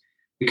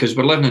 Because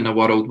we're living in a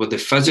world where the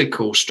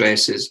physical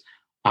stresses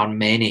are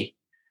many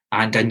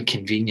and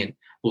inconvenient.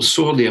 Well,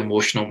 so are the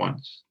emotional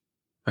ones.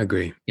 I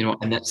agree.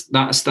 And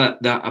that's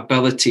that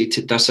ability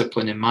to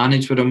discipline and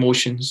manage our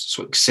emotions.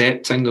 So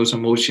accepting those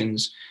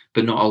emotions,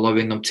 but not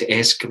allowing them to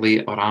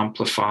escalate or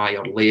amplify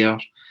or layer.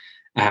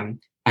 And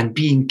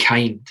being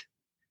kind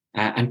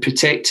and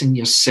protecting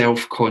your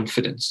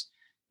self-confidence,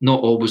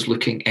 not always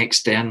looking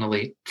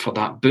externally for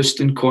that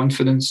boost in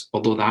confidence,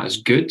 although that is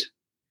good,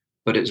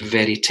 but it's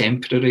very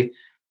temporary,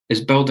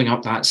 is building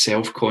up that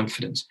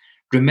self-confidence,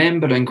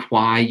 remembering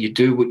why you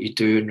do what you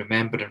do and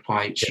remembering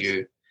why it's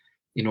you.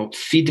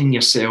 Feeding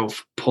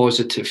yourself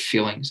positive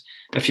feelings.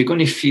 If you're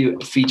going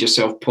to feed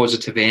yourself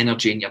positive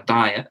energy in your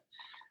diet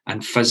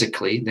and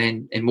physically,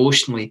 then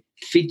emotionally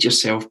feed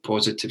yourself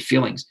positive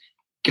feelings.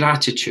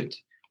 Gratitude,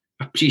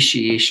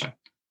 appreciation,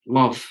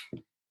 love,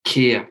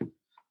 care,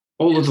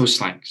 all of those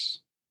things.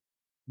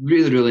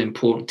 Really, really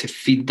important to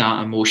feed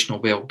that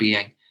emotional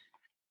well-being,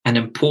 and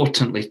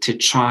importantly, to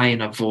try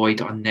and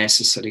avoid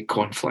unnecessary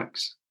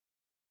conflicts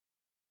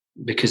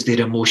because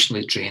they're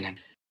emotionally draining.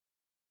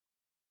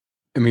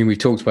 I mean, we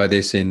talked about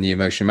this in the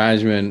emotion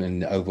management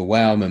and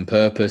overwhelm and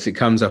purpose. It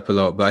comes up a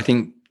lot, but I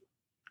think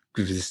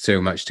because there's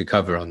so much to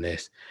cover on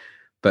this.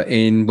 But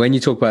when you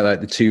talk about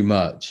like the too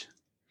much,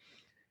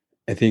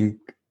 I think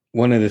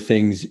one of the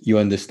things you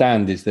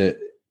understand is that,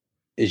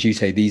 as you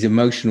say, these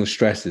emotional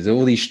stresses,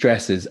 all these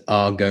stresses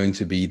are going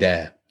to be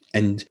there.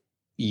 And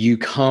you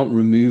can't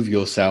remove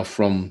yourself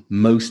from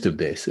most of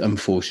this,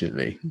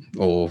 unfortunately,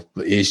 or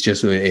it's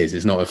just what it is.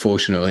 It's not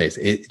unfortunate,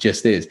 it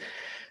just is.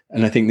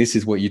 And I think this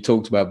is what you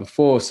talked about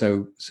before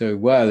so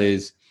well,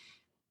 is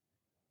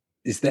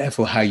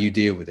therefore how you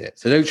deal with it.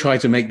 So don't try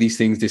to make these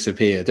things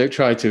disappear. Don't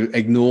try to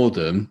ignore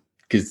them,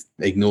 because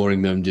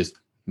ignoring them just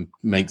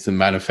makes them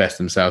manifest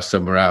themselves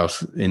somewhere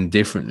else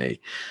indifferently.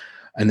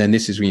 And then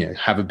this is,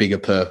 have a bigger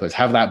purpose,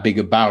 have that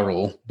bigger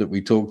barrel that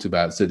we talked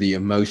about, so the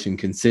emotion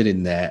can sit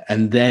in there.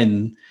 And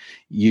then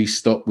you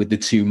stop with the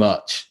too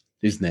much,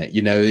 isn't it?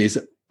 Is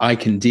I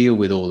can deal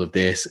with all of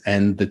this,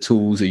 and the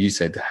tools that you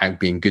said,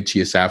 being good to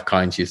yourself,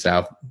 kind to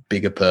yourself,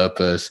 bigger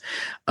purpose,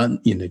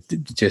 and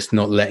just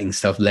not letting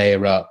stuff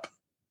layer up.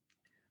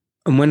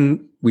 And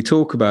when we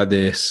talk about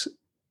this,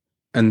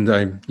 and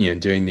I'm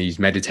doing these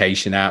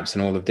meditation apps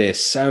and all of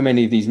this, so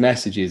many of these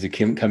messages are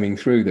coming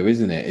through, though,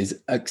 isn't it? Is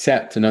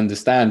accept and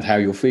understand how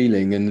you're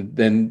feeling, and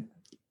then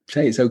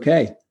say it's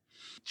okay.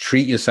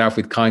 Treat yourself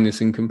with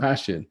kindness and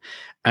compassion.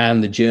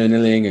 And the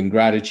journaling and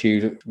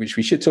gratitude, which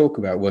we should talk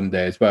about one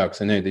day as well,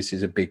 because I know this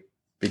is a big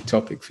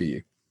topic for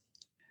you.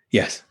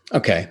 Yes.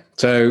 Okay.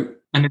 So,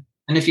 and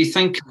if you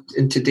think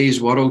in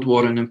today's world,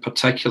 Warren, in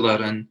particular,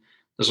 and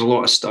there's a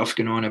lot of stuff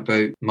going on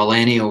about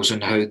millennials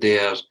and how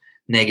they're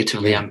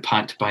negatively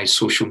impacted by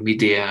social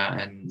media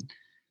and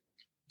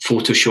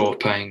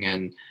photoshopping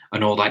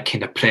and all that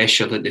kind of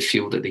pressure that they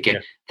feel that they get.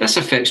 Yeah. This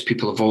affects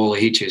people of all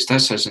ages.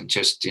 This isn't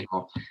just,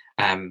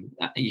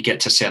 you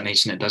get to a certain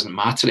age and it doesn't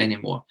matter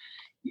anymore.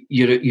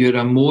 You're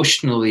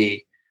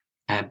emotionally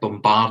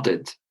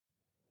bombarded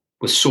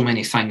with so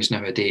many things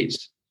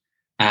nowadays,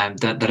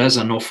 that there is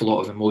an awful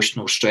lot of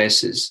emotional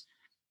stresses.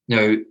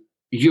 Now,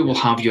 you will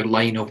have your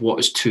line of what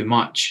is too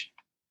much,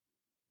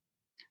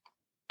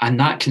 and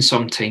that can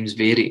sometimes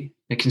vary.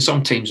 It can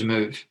sometimes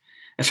move.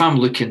 If I'm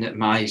looking at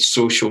my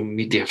social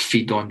media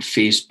feed on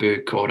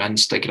Facebook or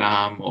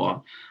Instagram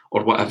or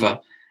whatever,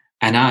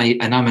 and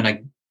I'm in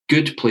a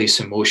good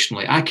place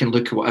emotionally, I can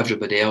look at what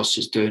everybody else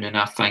is doing and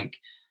I think,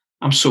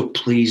 I'm so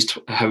pleased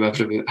how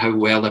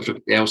well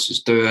everybody else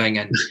is doing,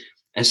 and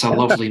it's a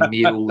lovely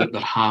meal that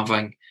they're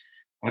having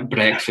at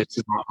breakfast.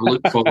 And I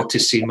look forward to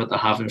seeing what they're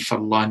having for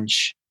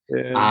lunch,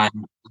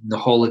 and the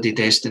holiday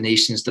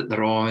destinations that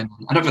they're on,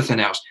 and everything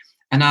else.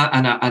 And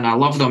I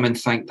love them and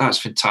think that's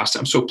fantastic.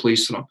 I'm so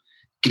pleased for them.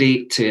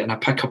 Great and I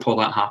pick up all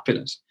that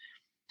happiness.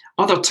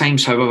 Other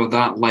times, however,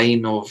 that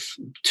line of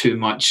too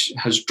much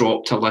has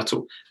dropped a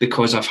little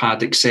because I've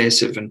had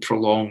excessive and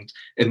prolonged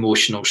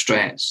emotional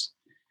stress.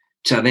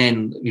 To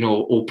then,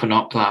 open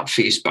up that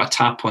Facebook, I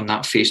tap on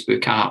that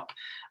Facebook app,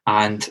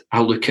 and I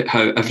look at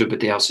how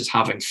everybody else is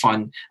having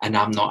fun, and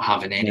I'm not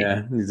having any.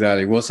 Yeah,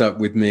 exactly. What's up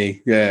with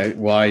me? Yeah,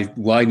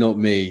 why not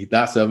me?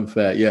 That's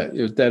unfair. Yeah,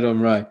 you're dead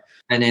on right.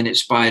 And then it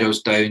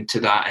spirals down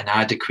to that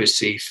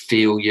inadequacy,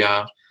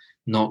 failure,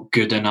 not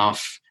good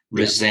enough,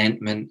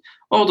 resentment,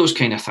 all those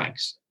kind of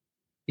things.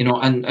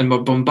 And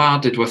we're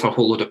bombarded with a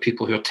whole lot of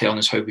people who are telling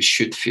us how we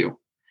should feel.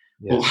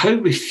 Yes. Well, how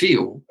we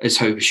feel is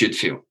how we should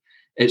feel.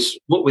 It's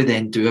what we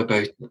then do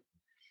about it,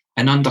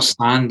 and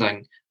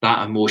understanding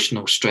that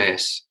emotional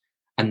stress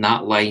and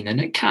that line,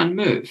 and it can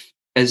move,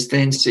 is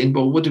then saying,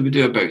 well, what do we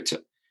do about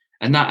it?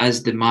 And that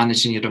is the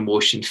managing your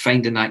emotion,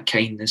 finding that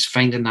kindness,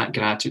 finding that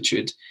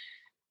gratitude,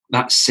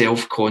 that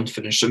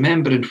self-confidence,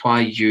 remembering why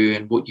you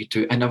and what you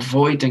do, and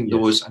avoiding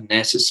those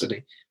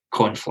unnecessary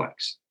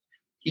conflicts.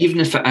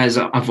 Even if it is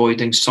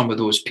avoiding some of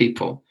those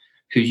people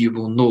who you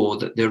will know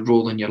that their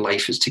role in your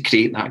life is to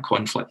create that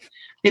conflict.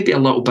 Maybe a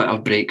little bit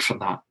of break from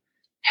that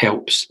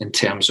helps in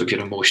terms of your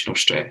emotional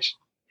stress.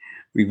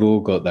 We've all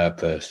got that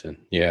person,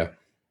 yeah.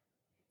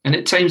 And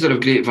at times they're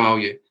of great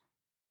value,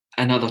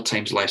 and other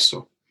times less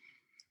so.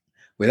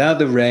 Without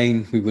the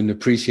rain, we wouldn't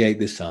appreciate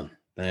the sun.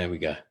 There we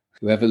go.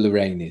 Whoever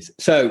Lorraine is.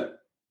 So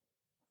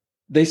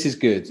this is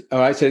good. All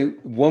right. So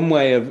one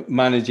way of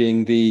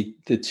managing the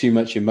too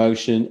much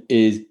emotion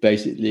is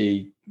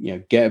basically,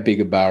 get a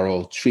bigger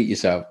barrel, treat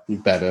yourself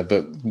better.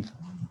 But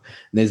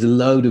there's a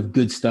load of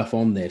good stuff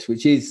on this,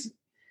 which is,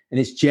 and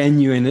it's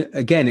genuine.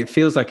 Again, it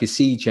feels like a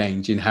sea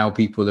change in how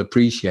people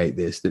appreciate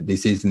this, that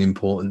this is an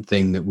important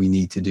thing that we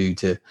need to do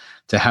to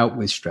help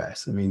with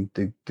stress. I mean,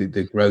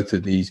 the growth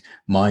of these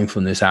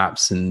mindfulness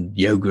apps and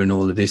yoga and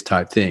all of this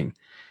type thing,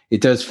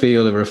 it does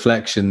feel a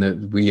reflection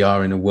that we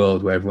are in a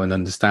world where everyone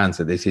understands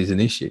that this is an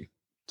issue.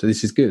 So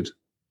this is good.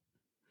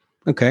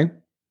 Okay.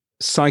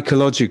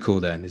 Psychological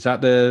then, is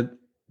that the...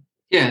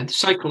 Yeah,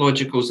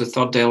 psychological is the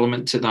third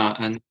element to that.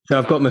 And so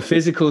I've got my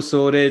physical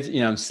sorted,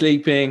 I'm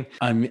sleeping,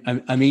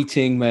 I'm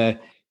eating my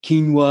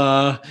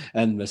quinoa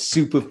and my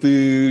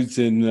superfoods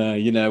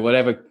and,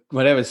 whatever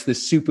the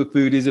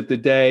superfood is of the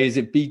day. Is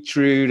it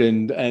beetroot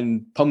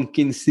and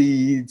pumpkin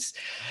seeds?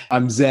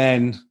 I'm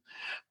zen.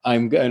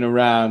 I'm going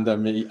around.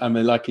 I'm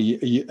like a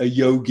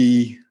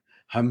yogi.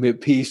 I'm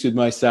at peace with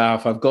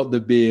myself. I've got the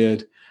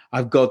beard.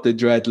 I've got the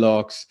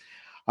dreadlocks.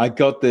 I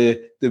got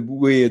the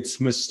weird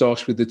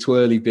moustache with the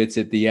twirly bits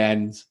at the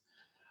end.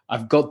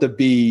 I've got the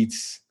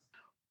beads,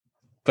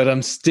 but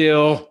I'm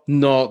still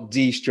not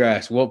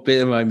de-stressed. What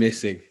bit am I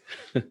missing?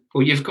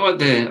 Well, you've got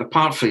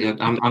apart from,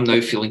 I'm now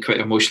feeling quite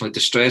emotionally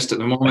distressed at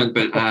the moment,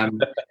 but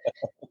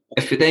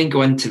if we then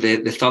go into the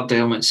third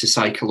element, is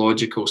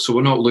psychological. So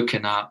we're not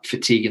looking at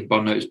fatigue and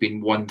burnout as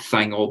being one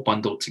thing all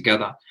bundled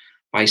together.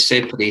 By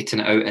separating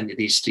it out into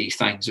these three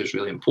things is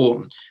really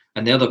important.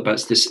 And the other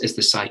bits, this is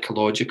the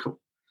psychological.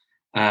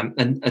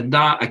 And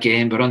that,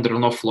 again, we're under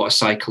an awful lot of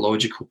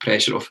psychological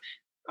pressure of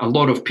a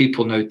lot of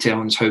people now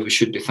telling us how we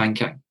should be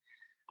thinking,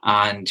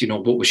 and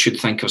what we should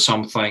think of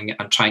something,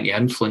 and trying to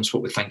influence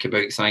what we think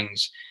about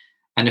things.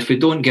 And if we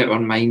don't get our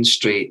mind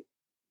straight,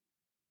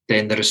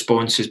 then the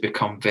responses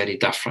become very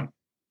different.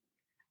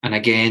 And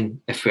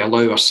again, if we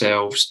allow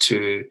ourselves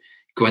to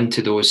go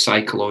into those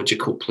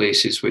psychological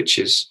places, which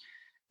is,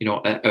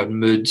 our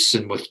moods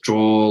and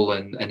withdrawal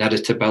and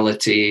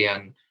irritability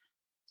and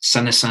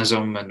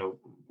cynicism and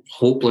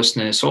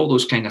hopelessness, all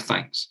those kind of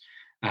things.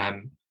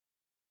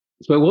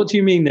 So what do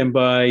you mean then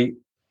by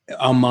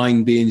our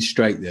mind being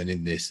straight then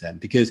in this then?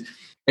 Because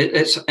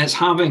it's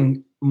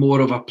having more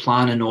of a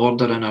plan and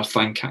order in our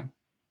thinking.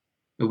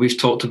 We've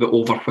talked about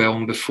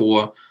overwhelm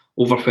before.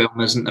 Overwhelm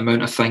isn't the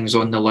amount of things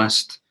on the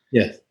list.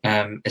 Yes.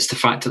 It's the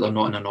fact that they're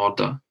not in an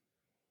order.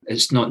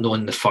 It's not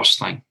knowing the first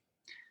thing,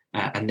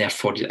 and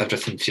therefore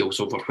everything feels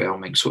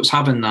overwhelming. So it's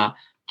having that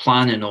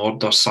plan and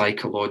order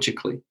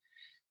psychologically.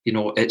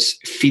 It's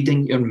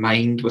feeding your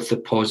mind with the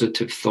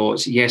positive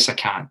thoughts. Yes, I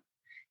can.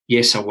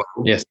 Yes, I will.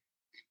 Yes.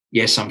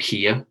 Yes, I'm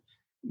here.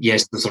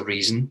 Yes, there's a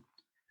reason.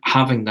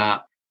 Having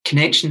that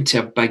connection to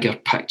a bigger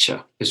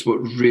picture is what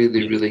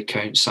really, really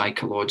counts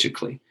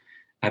psychologically,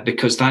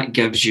 because that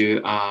gives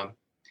you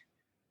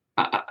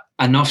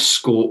enough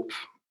scope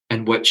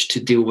in which to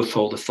deal with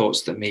all the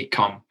thoughts that may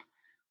come.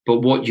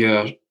 But what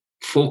you're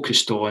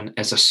focused on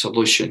is a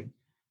solution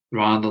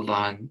rather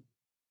than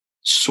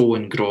so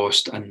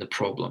engrossed in the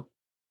problem.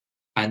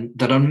 And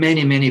there are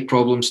many, many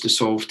problems to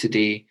solve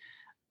today,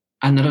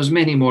 and there is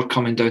many more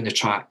coming down the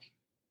track.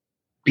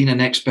 Being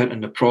an expert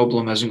in the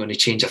problem isn't going to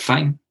change a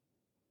thing.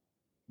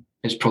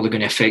 It's probably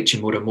going to affect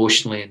you more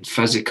emotionally and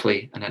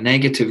physically in a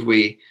negative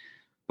way,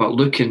 but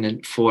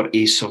looking for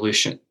a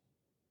solution.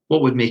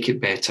 What would make it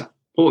better?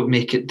 What would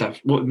make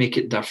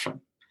it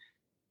different?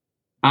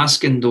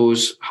 Asking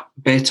those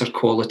better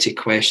quality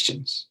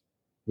questions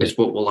is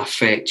what will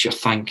affect your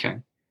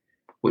thinking,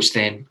 which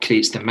then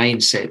creates the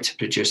mindset to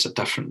produce a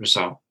different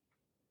result.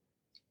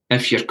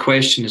 If your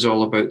question is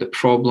all about the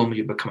problem,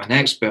 you become an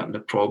expert in the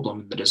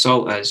problem, and the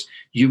result is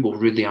you will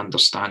really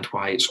understand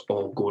why it's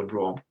all going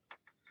wrong.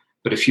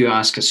 But if you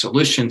ask a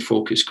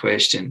solution-focused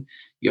question,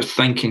 your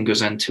thinking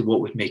goes into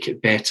what would make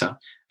it better,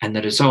 and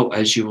the result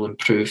is you will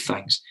improve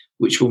things,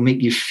 which will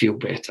make you feel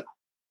better.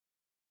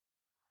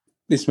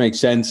 This makes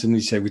sense, and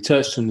you say we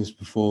touched on this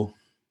before.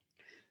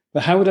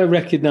 But how would I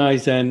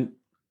recognize then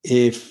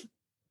if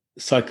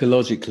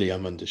psychologically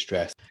I'm under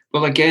stress?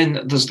 Well,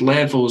 again, there's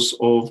levels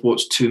of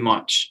what's too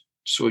much.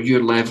 So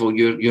your level,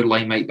 your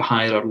line might be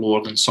higher or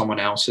lower than someone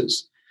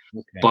else's.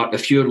 Okay. But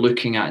if you're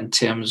looking at in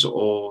terms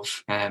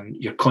of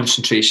your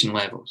concentration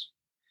levels,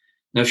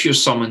 now if you're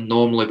someone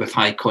normally with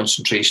high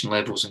concentration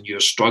levels and you're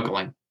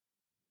struggling,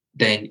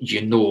 then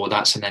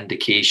that's an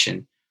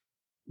indication.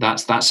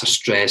 That's a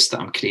stress that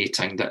I'm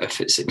creating, that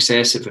if it's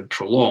excessive and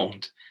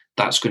prolonged,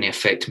 that's going to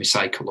affect me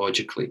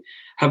psychologically.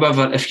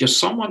 However, if you're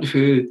someone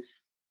who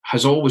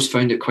has always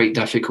found it quite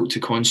difficult to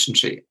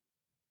concentrate,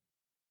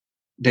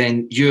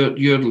 then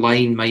your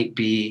line might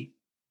be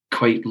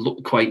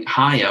quite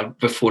higher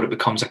before it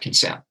becomes a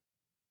concern.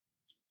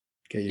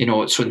 Okay.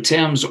 So in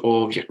terms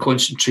of your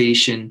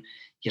concentration,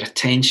 your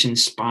attention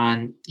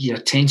span, your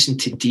attention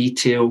to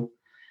detail,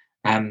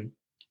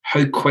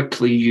 how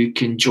quickly you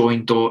can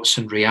join dots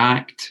and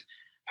react,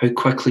 how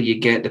quickly you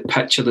get the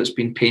picture that's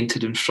been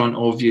painted in front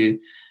of you,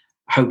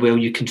 how well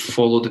you can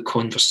follow the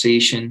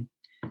conversation,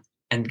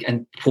 and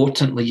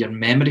importantly, your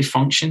memory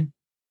function,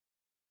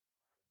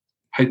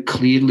 how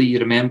clearly you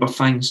remember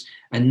things,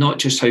 and not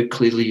just how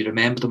clearly you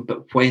remember them,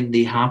 but when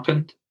they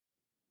happened.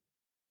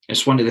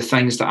 It's one of the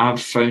things that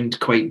I've found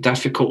quite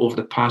difficult over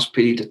the past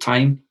period of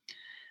time,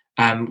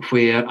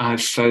 where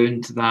I've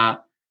found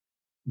that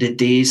the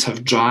days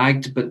have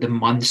dragged, but the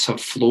months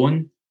have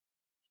flown.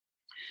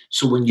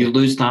 So when you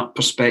lose that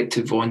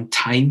perspective on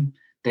time,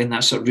 then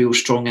that's a real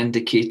strong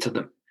indicator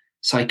that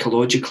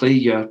psychologically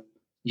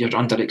you're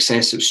under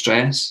excessive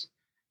stress,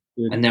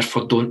 and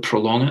therefore don't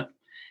prolong it.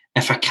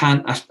 If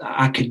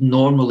I could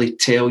normally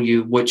tell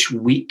you which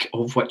week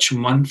of which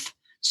month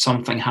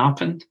something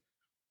happened.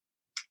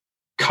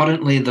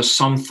 Currently, there's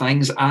some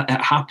things,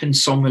 it happened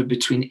somewhere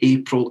between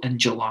April and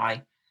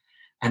July,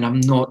 and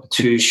I'm not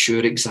too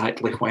sure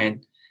exactly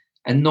when.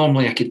 And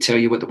normally I could tell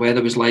you what the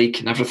weather was like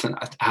and everything.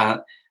 I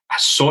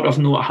sort of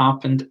know what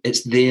happened.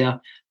 It's there,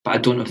 but I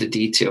don't have the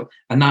detail.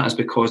 And that is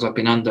because I've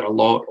been under a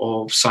lot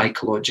of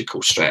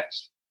psychological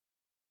stress.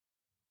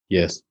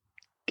 Yes,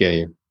 get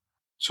you.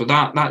 So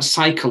that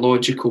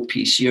psychological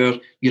piece, your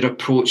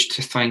approach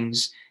to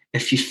things,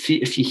 if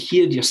you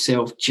hear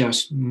yourself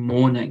just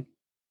moaning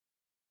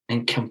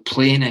and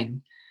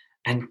complaining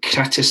and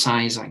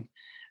criticizing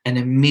and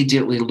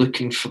immediately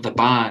looking for the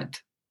bad,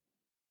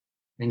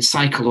 then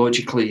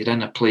psychologically you're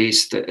in a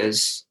place that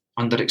is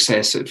under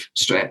excessive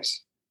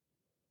stress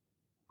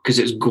because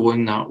it's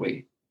going that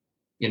way.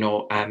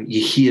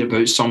 You hear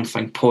about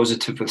something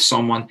positive with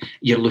someone,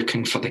 you're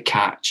looking for the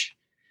catch.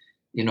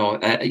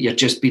 You're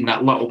just being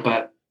that little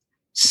bit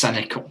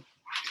cynical.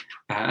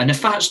 And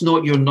if that's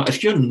not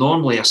if you're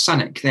normally a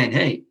cynic, then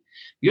hey,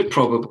 you're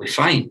probably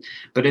fine.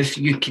 But if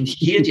you can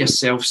hear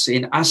yourself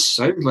saying, I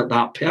sound like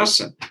that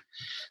person,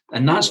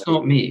 and that's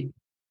not me.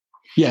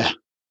 Yeah,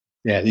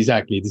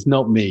 exactly. It's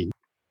not me.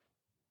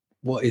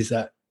 What is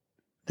that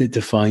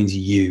defines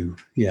you?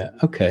 Yeah,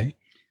 okay.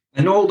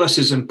 And all this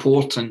is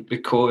important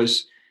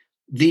because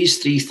these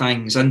three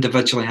things,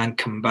 individually and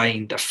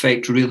combined,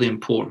 affect really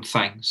important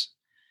things.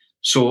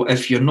 So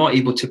if you're not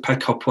able to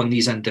pick up on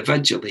these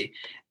individually,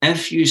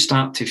 if you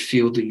start to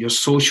feel that your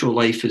social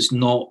life is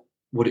not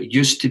what it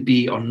used to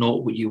be or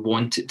not what you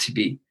want it to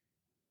be,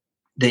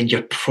 then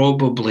you're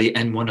probably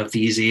in one of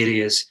these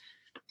areas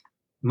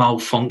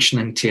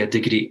malfunctioning to a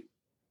degree.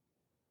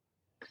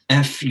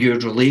 If your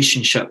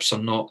relationships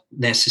are not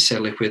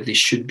necessarily where they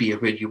should be or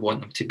where you want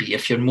them to be,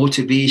 if your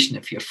motivation,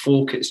 if your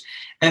focus,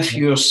 if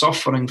you're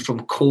suffering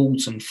from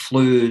colds and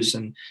flus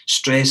and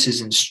stresses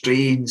and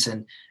strains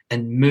and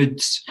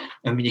moods,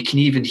 I mean, you can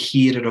even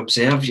hear or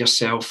observe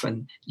yourself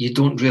and you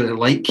don't really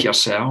like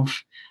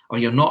yourself, or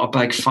you're not a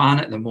big fan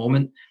at the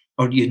moment,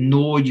 or you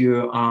know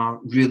you are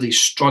really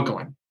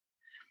struggling.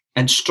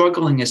 And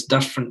struggling is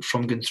different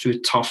from going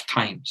through tough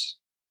times.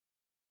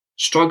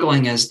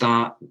 Struggling is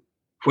that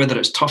whether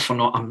it's tough or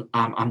not,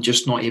 I'm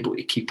just not able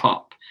to keep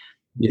up.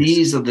 Yes.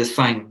 These are the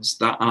things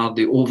that are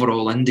the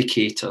overall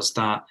indicators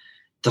that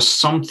there's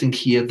something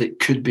here that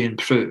could be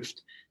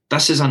improved.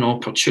 This is an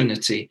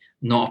opportunity,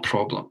 not a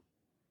problem.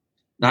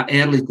 That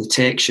early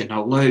detection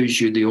allows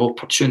you the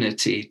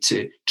opportunity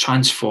to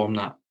transform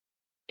that.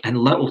 And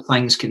little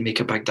things can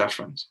make a big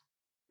difference.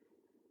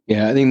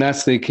 Yeah, I think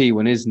that's the key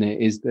one, isn't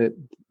it? Is that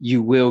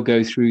you will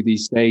go through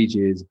these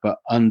stages, but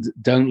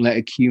don't let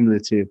a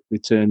cumulative be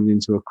turned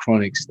into a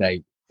chronic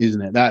state,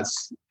 isn't it?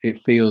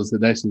 It feels that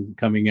this is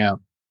coming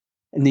out.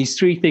 And these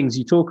three things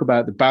you talk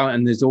about, the balance,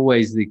 and there's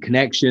always the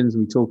connections.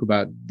 We talk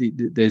about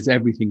there's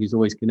everything is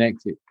always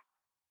connected.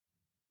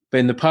 But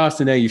in the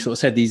past, I know you sort of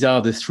said these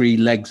are the three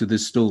legs of the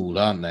stool,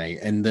 aren't they?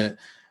 And that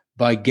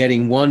by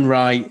getting one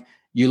right,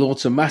 you'll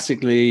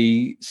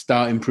automatically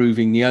start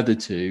improving the other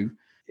two.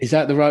 Is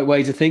that the right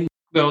way to think?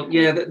 Well,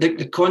 yeah,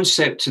 the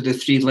concept of the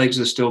three legs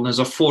of the stool, and there's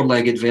a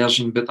four-legged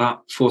version, but that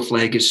fourth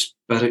leg is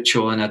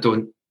spiritual, and I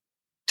don't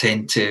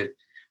tend to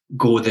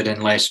go there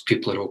unless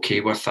people are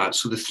okay with that.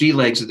 So the three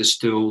legs of the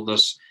stool,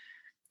 there's,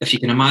 if you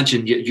can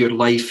imagine, your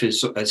life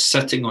is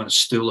sitting on a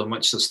stool on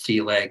which there's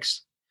three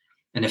legs.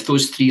 And if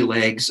those three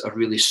legs are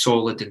really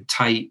solid and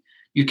tight,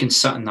 you can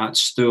sit on that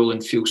stool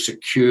and feel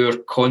secure,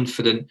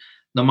 confident.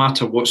 No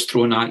matter what's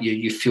thrown at you,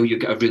 you feel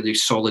you've got a really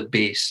solid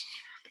base.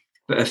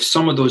 But if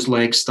some of those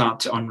legs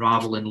start to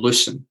unravel and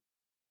loosen,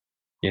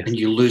 yes, and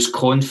you lose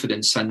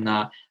confidence in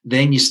that,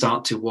 then you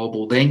start to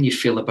wobble, then you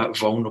feel a bit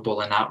vulnerable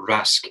and at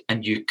risk,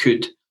 and you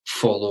could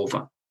fall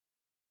over.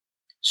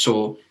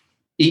 So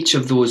each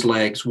of those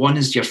legs, one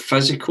is your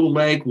physical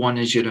leg, one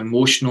is your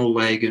emotional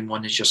leg, and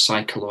one is your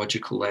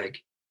psychological leg.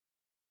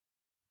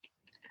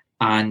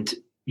 And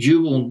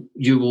you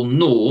will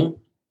know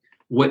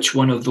which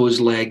one of those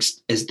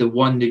legs is the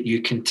one that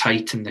you can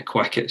tighten the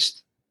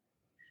quickest.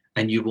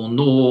 And you will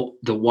know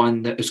the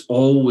one that is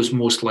always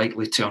most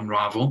likely to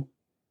unravel.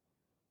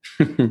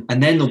 And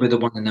then there'll be the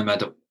one in the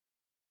middle.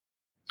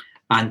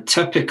 And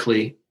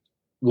typically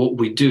what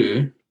we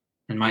do,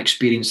 in my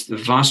experience, the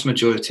vast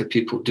majority of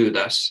people do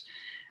this,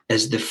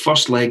 is the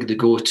first leg they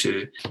go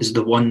to is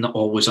the one that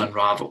always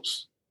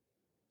unravels.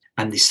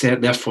 And they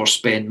therefore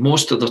spend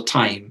most of their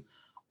time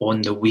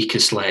on the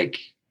weakest leg.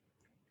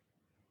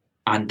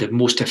 And the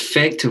most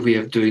effective way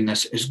of doing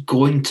this is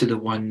going to the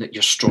one that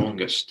you're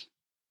strongest,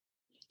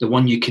 the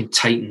one you can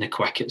tighten the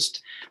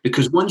quickest.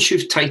 Because once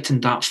you've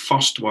tightened that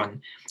first one,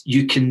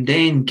 you can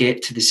then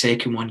get to the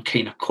second one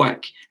kind of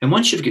quick. And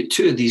once you've got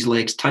two of these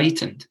legs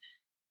tightened,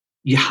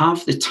 you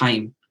have the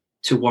time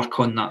to work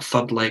on that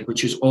third leg,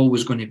 which is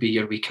always going to be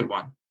your weaker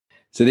one.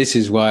 So this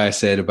is why I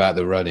said about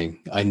the running.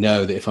 I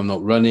know that if I'm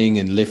not running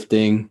and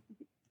lifting,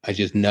 I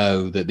just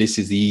know that this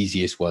is the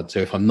easiest one. So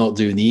if I'm not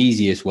doing the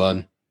easiest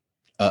one,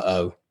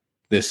 the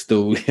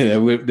stool,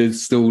 the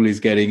stool is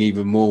getting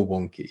even more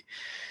wonky.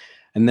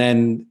 And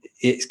then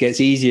it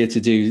gets easier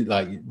to do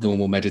like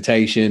normal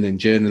meditation and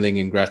journaling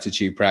and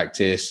gratitude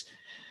practice.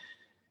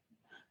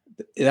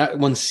 That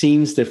one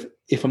seems to,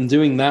 if I'm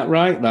doing that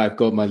right, like I've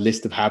got my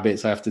list of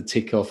habits I have to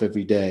tick off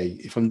every day.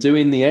 If I'm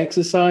doing the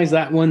exercise,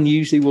 that one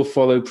usually will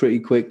follow pretty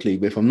quickly.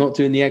 But if I'm not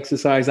doing the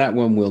exercise, that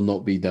one will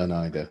not be done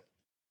either.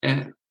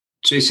 Yeah.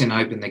 Tracy and I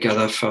have been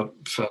together for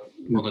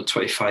more than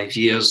 25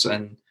 years,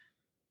 and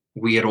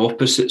we are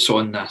opposites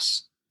on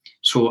this.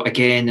 So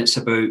again, it's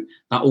about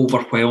that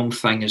overwhelm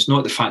thing. Is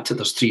not the fact that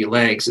there's three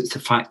legs, it's the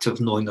fact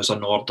of knowing there's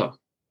an order.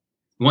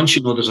 Once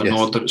you know there's an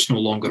order, it's no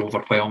longer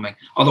overwhelming.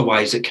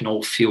 Otherwise, it can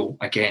all feel,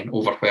 again,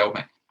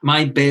 overwhelming.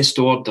 My best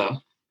order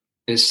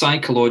is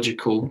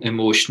psychological,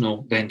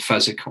 emotional, then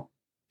physical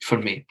for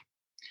me,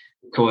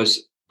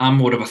 because I'm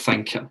more of a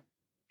thinker.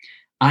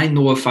 I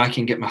know if I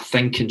can get my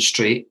thinking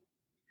straight,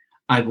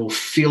 I will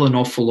feel an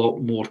awful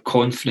lot more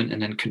confident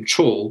and in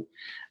control,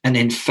 and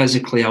then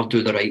physically I'll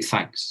do the right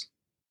things.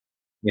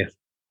 Yes.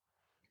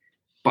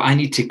 But I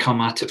need to come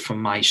at it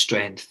from my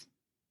strength.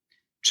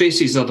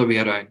 Tracy's the other way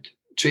around.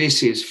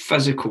 Tracy is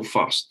physical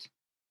first.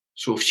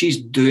 So if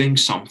she's doing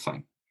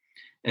something,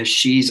 if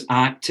she's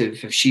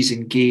active, if she's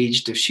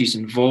engaged, if she's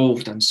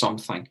involved in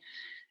something,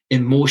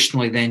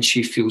 emotionally, then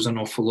she feels an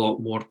awful lot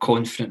more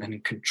confident and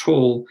in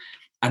control.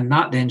 And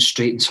that then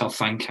straightens her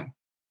thinking.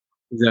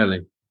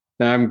 Exactly.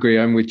 I agree.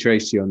 I'm with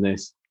Tracy on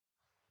this.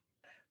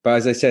 But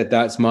as I said,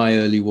 that's my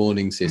early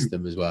warning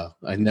system as well.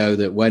 I know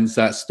that once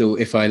that stool,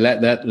 if I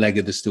let that leg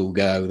of the stool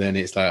go, then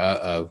it's like,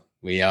 uh-oh,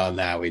 we are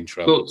now in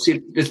trouble. Well,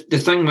 see, the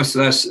thing with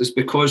this is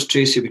because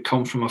Tracy would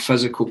come from a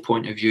physical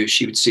point of view,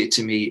 she would say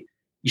to me,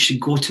 you should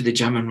go to the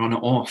gym and run it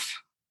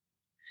off.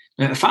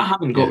 Now, if I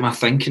haven't got my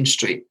thinking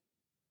straight,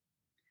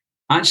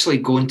 actually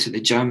going to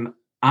the gym,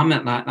 I'm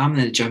in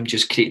the gym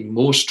just creating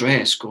more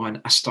stress, going,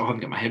 I still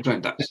haven't got my head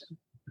around this.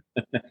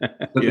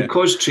 But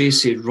because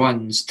Tracy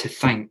runs to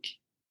think,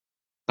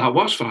 that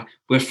works for her.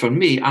 Where for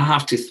me, I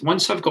have to,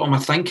 once I've got all my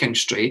thinking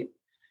straight,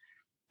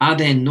 I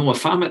then know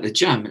if I'm at the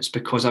gym, it's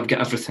because I've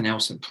got everything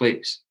else in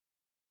place.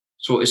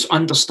 So it's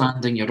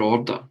understanding your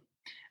order.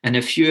 And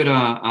if you're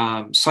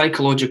a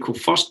psychological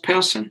first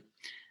person,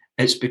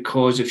 it's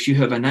because if you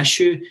have an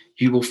issue,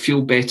 you will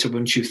feel better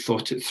once you've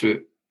thought it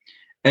through.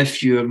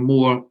 If you're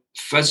more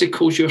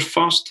physical, you're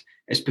first,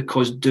 it's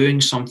because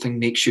doing something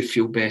makes you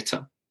feel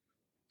better.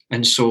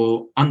 And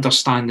so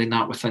understanding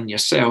that within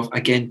yourself,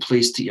 again,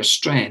 plays to your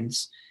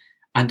strengths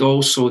and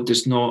also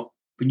does not,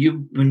 when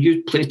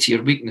you play to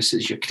your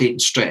weaknesses, you're creating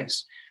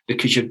stress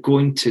because you're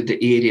going to the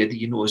area that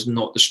you know is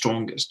not the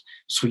strongest.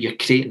 So you're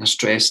creating a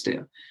stress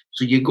there.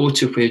 So you go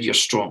to where you're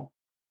strong.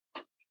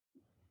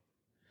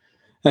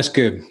 That's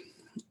good.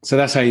 So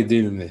that's how you're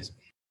dealing with this.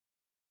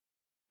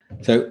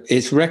 So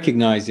it's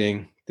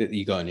recognizing that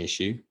you got an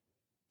issue,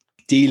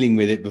 dealing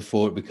with it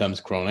before it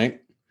becomes chronic.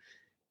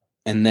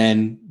 And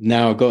then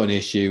now I've got an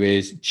issue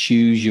is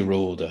choose your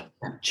order.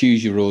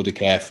 Choose your order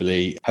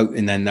carefully,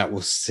 and then that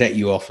will set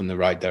you off in the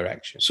right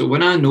direction. So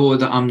when I know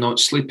that I'm not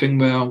sleeping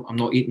well, I'm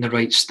not eating the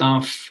right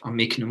stuff, I'm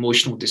making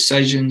emotional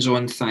decisions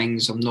on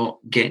things, I'm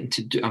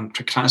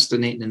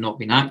procrastinating and not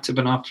being active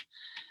enough,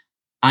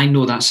 I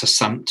know that's a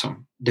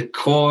symptom. The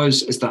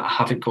cause is that I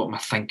haven't got my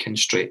thinking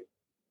straight.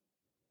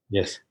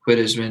 Yes.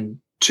 Whereas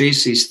when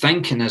Tracy's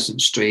thinking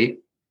isn't straight,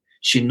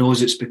 she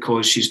knows it's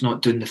because she's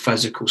not doing the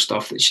physical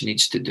stuff that she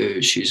needs to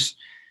do. She's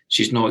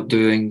not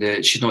eating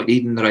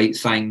the right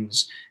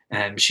things,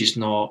 she's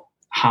not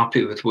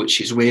happy with what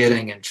she's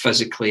wearing and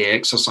physically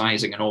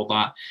exercising and all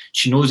that.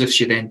 She knows if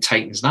she then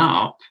tightens that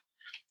up,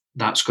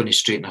 that's going to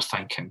straighten her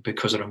thinking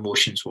because her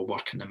emotions will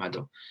work in the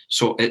middle.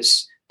 So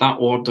it's that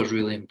order is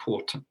really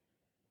important.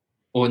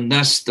 On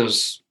this,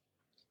 there's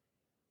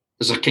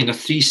a kind of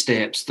 3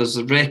 steps. There's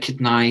a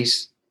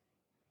recognize.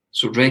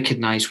 So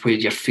recognize where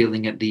you're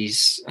feeling at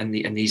these in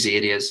these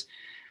areas.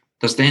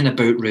 There's then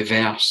about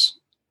reverse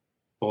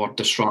or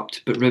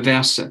disrupt, but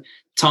reverse it.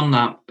 Turn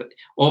that. But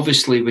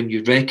obviously, when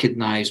you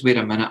recognize, wait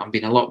a minute, I'm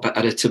being a little bit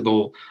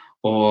irritable,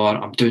 or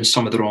I'm doing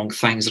some of the wrong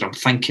things, or I'm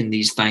thinking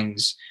these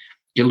things,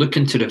 you're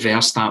looking to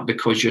reverse that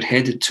because you're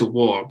headed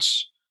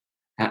towards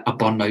a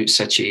burnout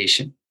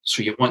situation.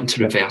 So you're wanting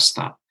to reverse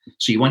that.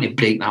 So you want to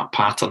break that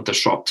pattern,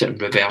 disrupt it,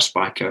 and reverse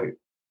back out.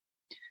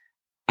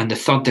 And the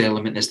third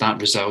element is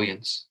that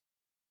resilience.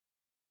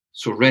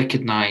 So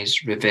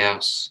recognize,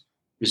 reverse,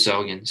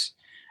 resilience.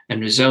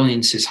 And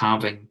resilience is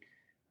having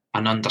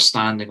an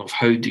understanding of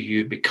how do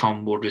you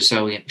become more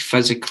resilient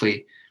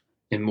physically,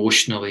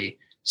 emotionally,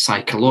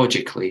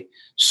 psychologically,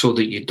 so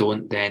that you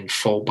don't then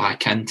fall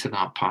back into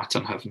that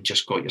pattern having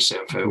just got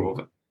yourself out of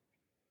it.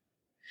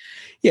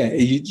 Yeah,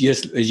 you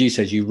just, as you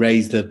said, you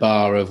raise the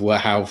bar of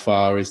how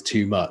far is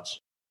too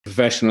much.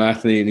 Professional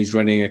athlete and he's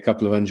running a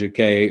couple of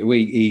 100K a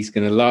week, he's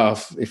going to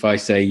laugh if I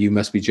say you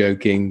must be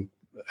joking.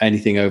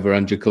 Anything over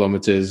 100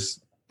 kilometers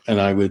and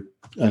I would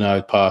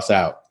pass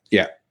out.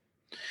 Yeah.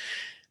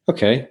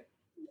 Okay.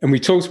 And we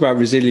talked about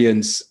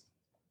resilience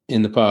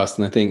in the past.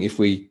 And I think if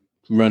we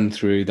run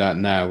through that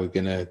now, we're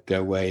going to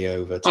go way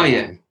over time. Oh,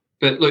 yeah.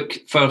 But look,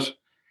 for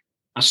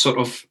a sort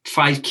of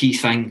 5 key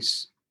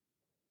things,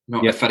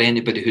 for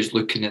anybody who's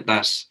looking at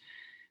this,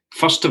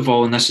 first of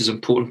all, and this is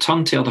important,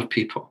 turn to other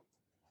people,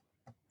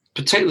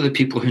 particularly the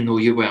people who know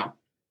you well.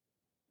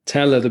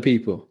 Tell other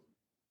people.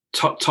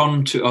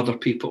 Turn to other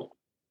people.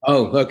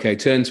 Oh, okay.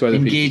 Turn to other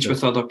people. Engage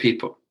with other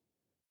people,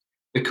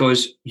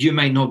 because you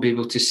might not be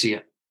able to see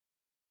it,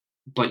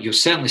 but you'll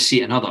certainly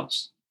see it in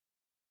others.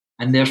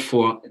 And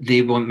therefore,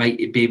 they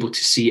might be able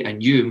to see it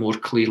in you more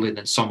clearly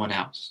than someone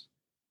else.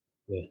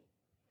 Yeah.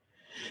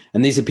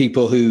 And these are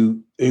people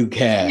who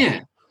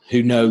care,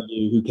 who know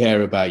you, who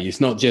care about you.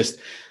 It's not just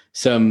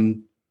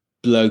some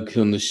bloke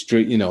on the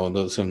street,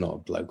 although some not a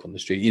bloke on the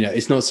street.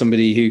 It's not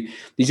somebody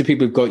these are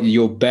people who've got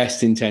your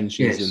best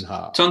intentions in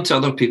heart. Turn to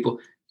other people.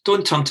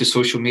 Don't turn to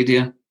social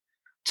media.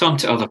 Turn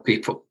to other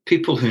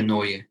people who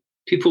know you,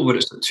 people where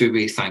it's a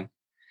two-way thing.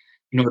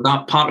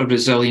 That part of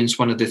resilience,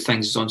 one of the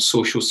things is on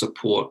social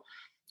support,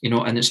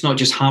 and it's not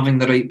just having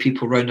the right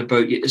people round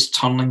about you, it's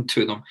turning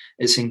to them,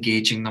 it's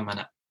engaging them in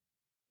it.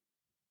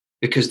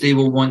 Because they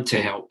will want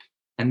to help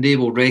and they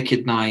will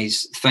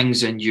recognise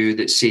things in you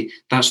that say,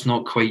 that's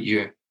not quite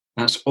you.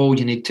 That's all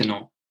you need to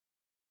know.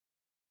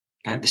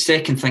 The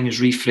second thing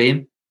is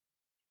reframe,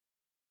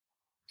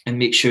 and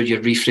make sure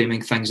you're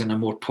reframing things in a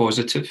more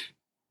positive.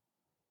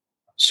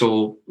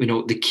 So,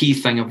 the key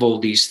thing of all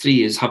these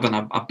three is having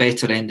a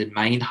better end in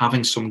mind,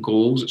 having some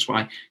goals. That's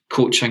why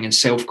coaching and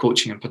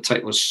self-coaching in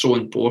particular is so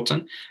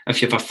important.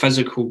 If you have a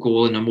physical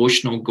goal, an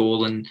emotional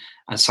goal, and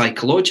a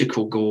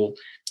psychological goal,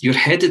 you're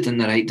headed in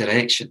the right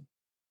direction.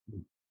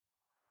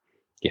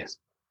 Yes.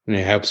 And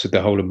it helps with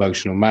the whole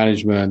emotional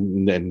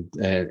management and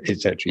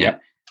etc. Yeah.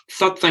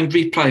 Third thing,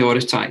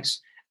 reprioritize.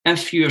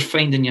 If you're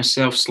finding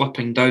yourself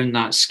slipping down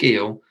that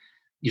scale,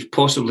 you've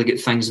possibly got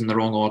things in the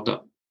wrong order.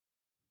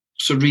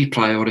 So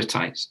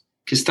reprioritize,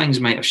 because things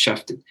might have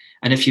shifted.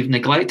 And if you've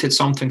neglected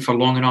something for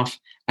long enough,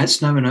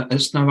 it's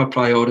now a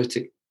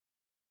priority.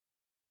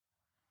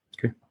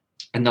 Okay.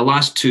 And the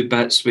last two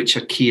bits, which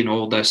are key in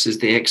all this, is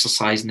the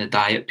exercise and the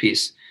diet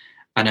piece.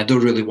 And I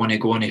don't really want to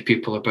go on to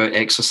people about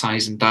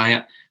exercise and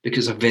diet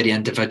because it's a very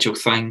individual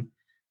thing.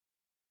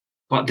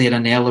 But they're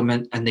an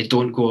element and they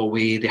don't go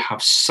away. They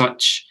have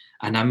such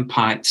an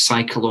impact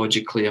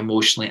psychologically,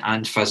 emotionally,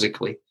 and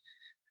physically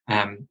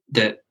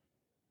that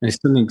it's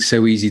something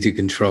so easy to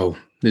control,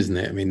 isn't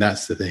it? I mean,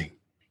 that's the thing.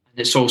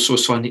 It's also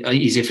so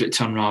easy for it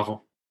to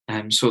unravel.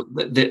 So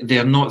they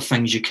are not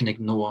things you can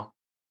ignore.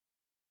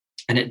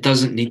 And it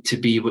doesn't need to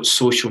be what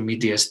social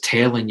media is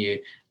telling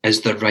you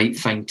is the right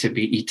thing to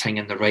be eating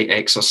and the right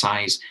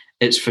exercise.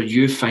 It's for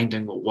you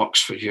finding what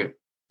works for you.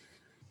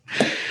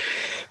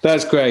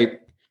 That's great.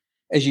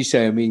 As you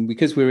say, I mean,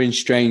 because we're in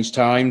strange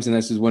times, and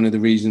this is one of the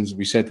reasons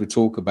we said we'd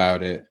talk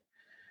about it,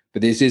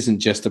 but this isn't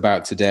just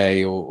about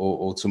today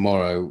or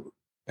tomorrow.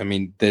 I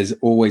mean, there's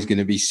always going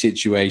to be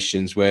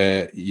situations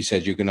where you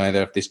said you're going to either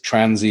have this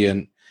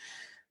transient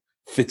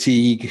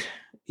fatigue,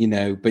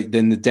 but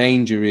then the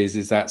danger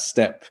is that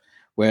step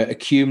where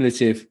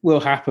accumulative will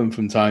happen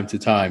from time to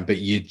time, but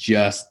you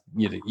just,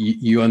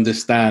 you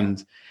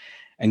understand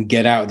and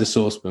get out of the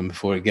saucepan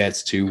before it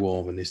gets too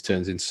warm and this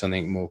turns into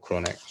something more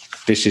chronic.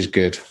 This is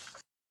good.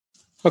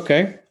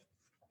 Okay.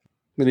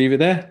 We'll leave it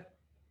there.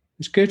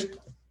 It's good.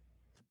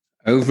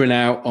 Over and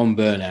out on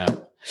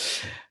BurnOut.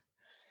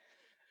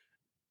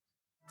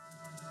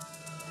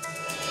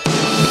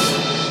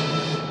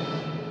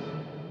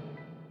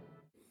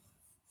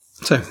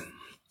 So,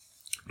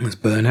 that's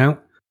burnout.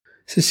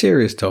 It's a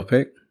serious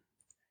topic.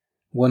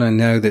 One I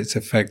know that's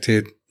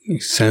affected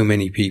so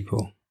many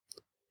people.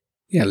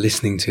 Yeah,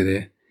 listening to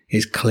it,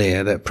 it's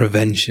clear that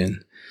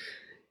prevention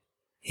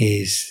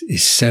is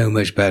so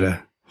much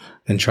better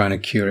than trying to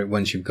cure it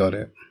once you've got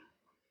it.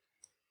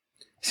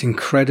 It's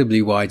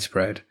incredibly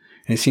widespread,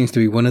 and it seems to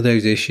be one of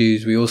those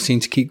issues we all seem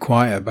to keep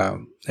quiet about,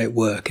 at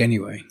work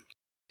anyway.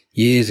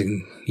 Years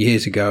and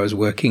years ago, I was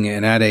working at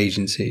an ad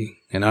agency,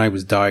 and I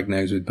was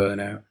diagnosed with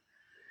burnout.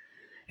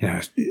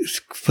 It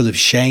was full of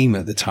shame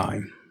at the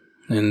time.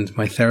 And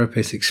my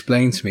therapist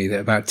explained to me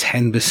that about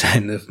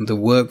 10% of the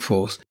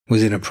workforce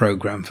was in a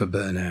program for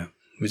burnout,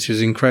 which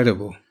was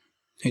incredible.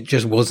 It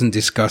just wasn't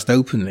discussed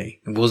openly.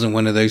 It wasn't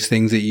one of those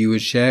things that you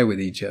would share with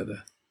each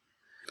other.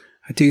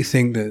 I do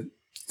think that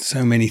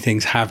so many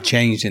things have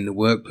changed in the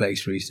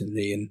workplace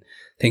recently, and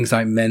things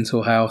like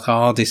mental health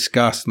are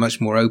discussed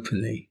much more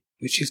openly,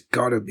 which has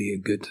got to be a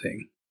good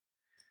thing.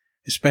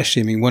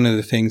 Especially, one of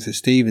the things that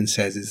Stephen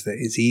says is that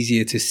it's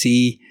easier to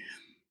see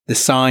the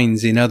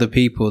signs in other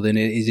people than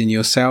it is in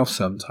yourself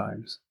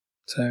sometimes.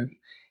 So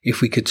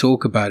if we could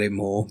talk about it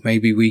more,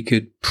 maybe we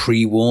could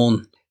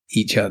pre-warn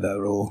each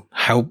other or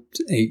help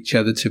each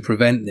other to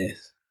prevent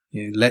this.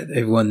 Let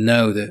everyone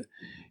know that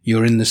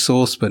you're in the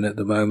saucepan at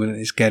the moment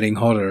and it's getting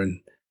hotter and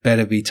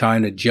better be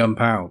time to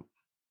jump out.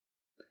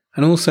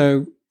 And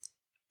also,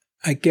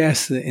 I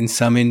guess that in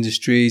some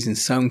industries, in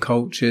some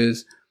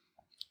cultures,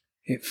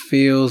 it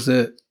feels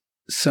that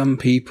some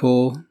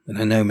people, and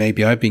I know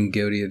maybe I've been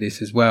guilty of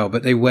this as well,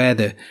 but they wear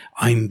the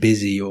I'm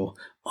busy or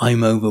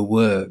I'm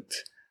overworked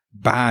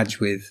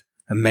badge with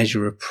a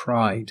measure of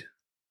pride.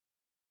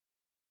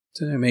 I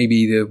don't know,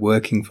 maybe the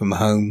working from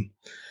home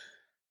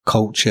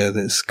culture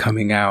that's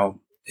coming out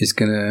is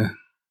going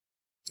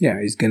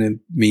to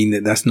mean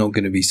that that's not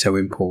going to be so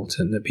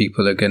important, that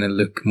people are going to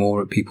look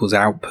more at people's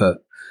output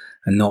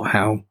and not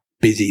how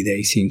busy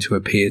they seem to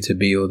appear to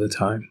be all the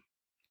time.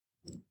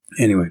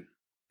 Anyway.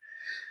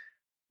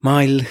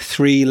 My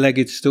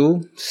 3-legged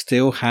stool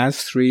still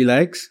has 3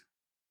 legs.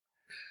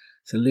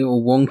 It's a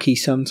little wonky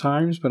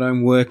sometimes, but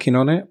I'm working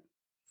on it.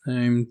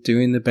 I'm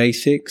doing the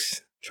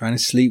basics, trying to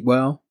sleep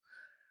well.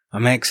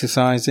 I'm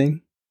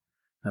exercising.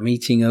 I'm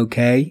eating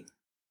okay.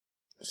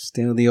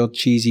 Still the odd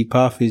cheesy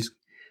puff is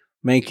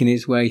making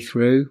its way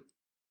through.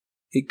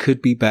 It could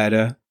be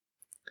better,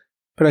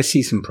 but I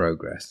see some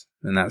progress,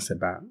 and that's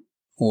about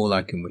all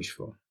I can wish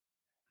for.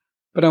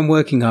 But I'm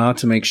working hard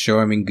to make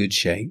sure I'm in good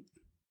shape.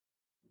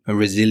 A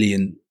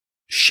resilient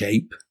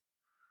shape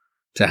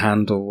to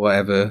handle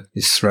whatever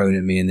is thrown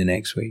at me in the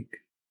next week.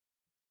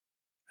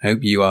 I hope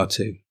you are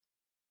too.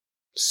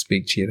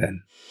 Speak to you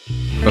then.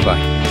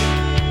 Bye-bye.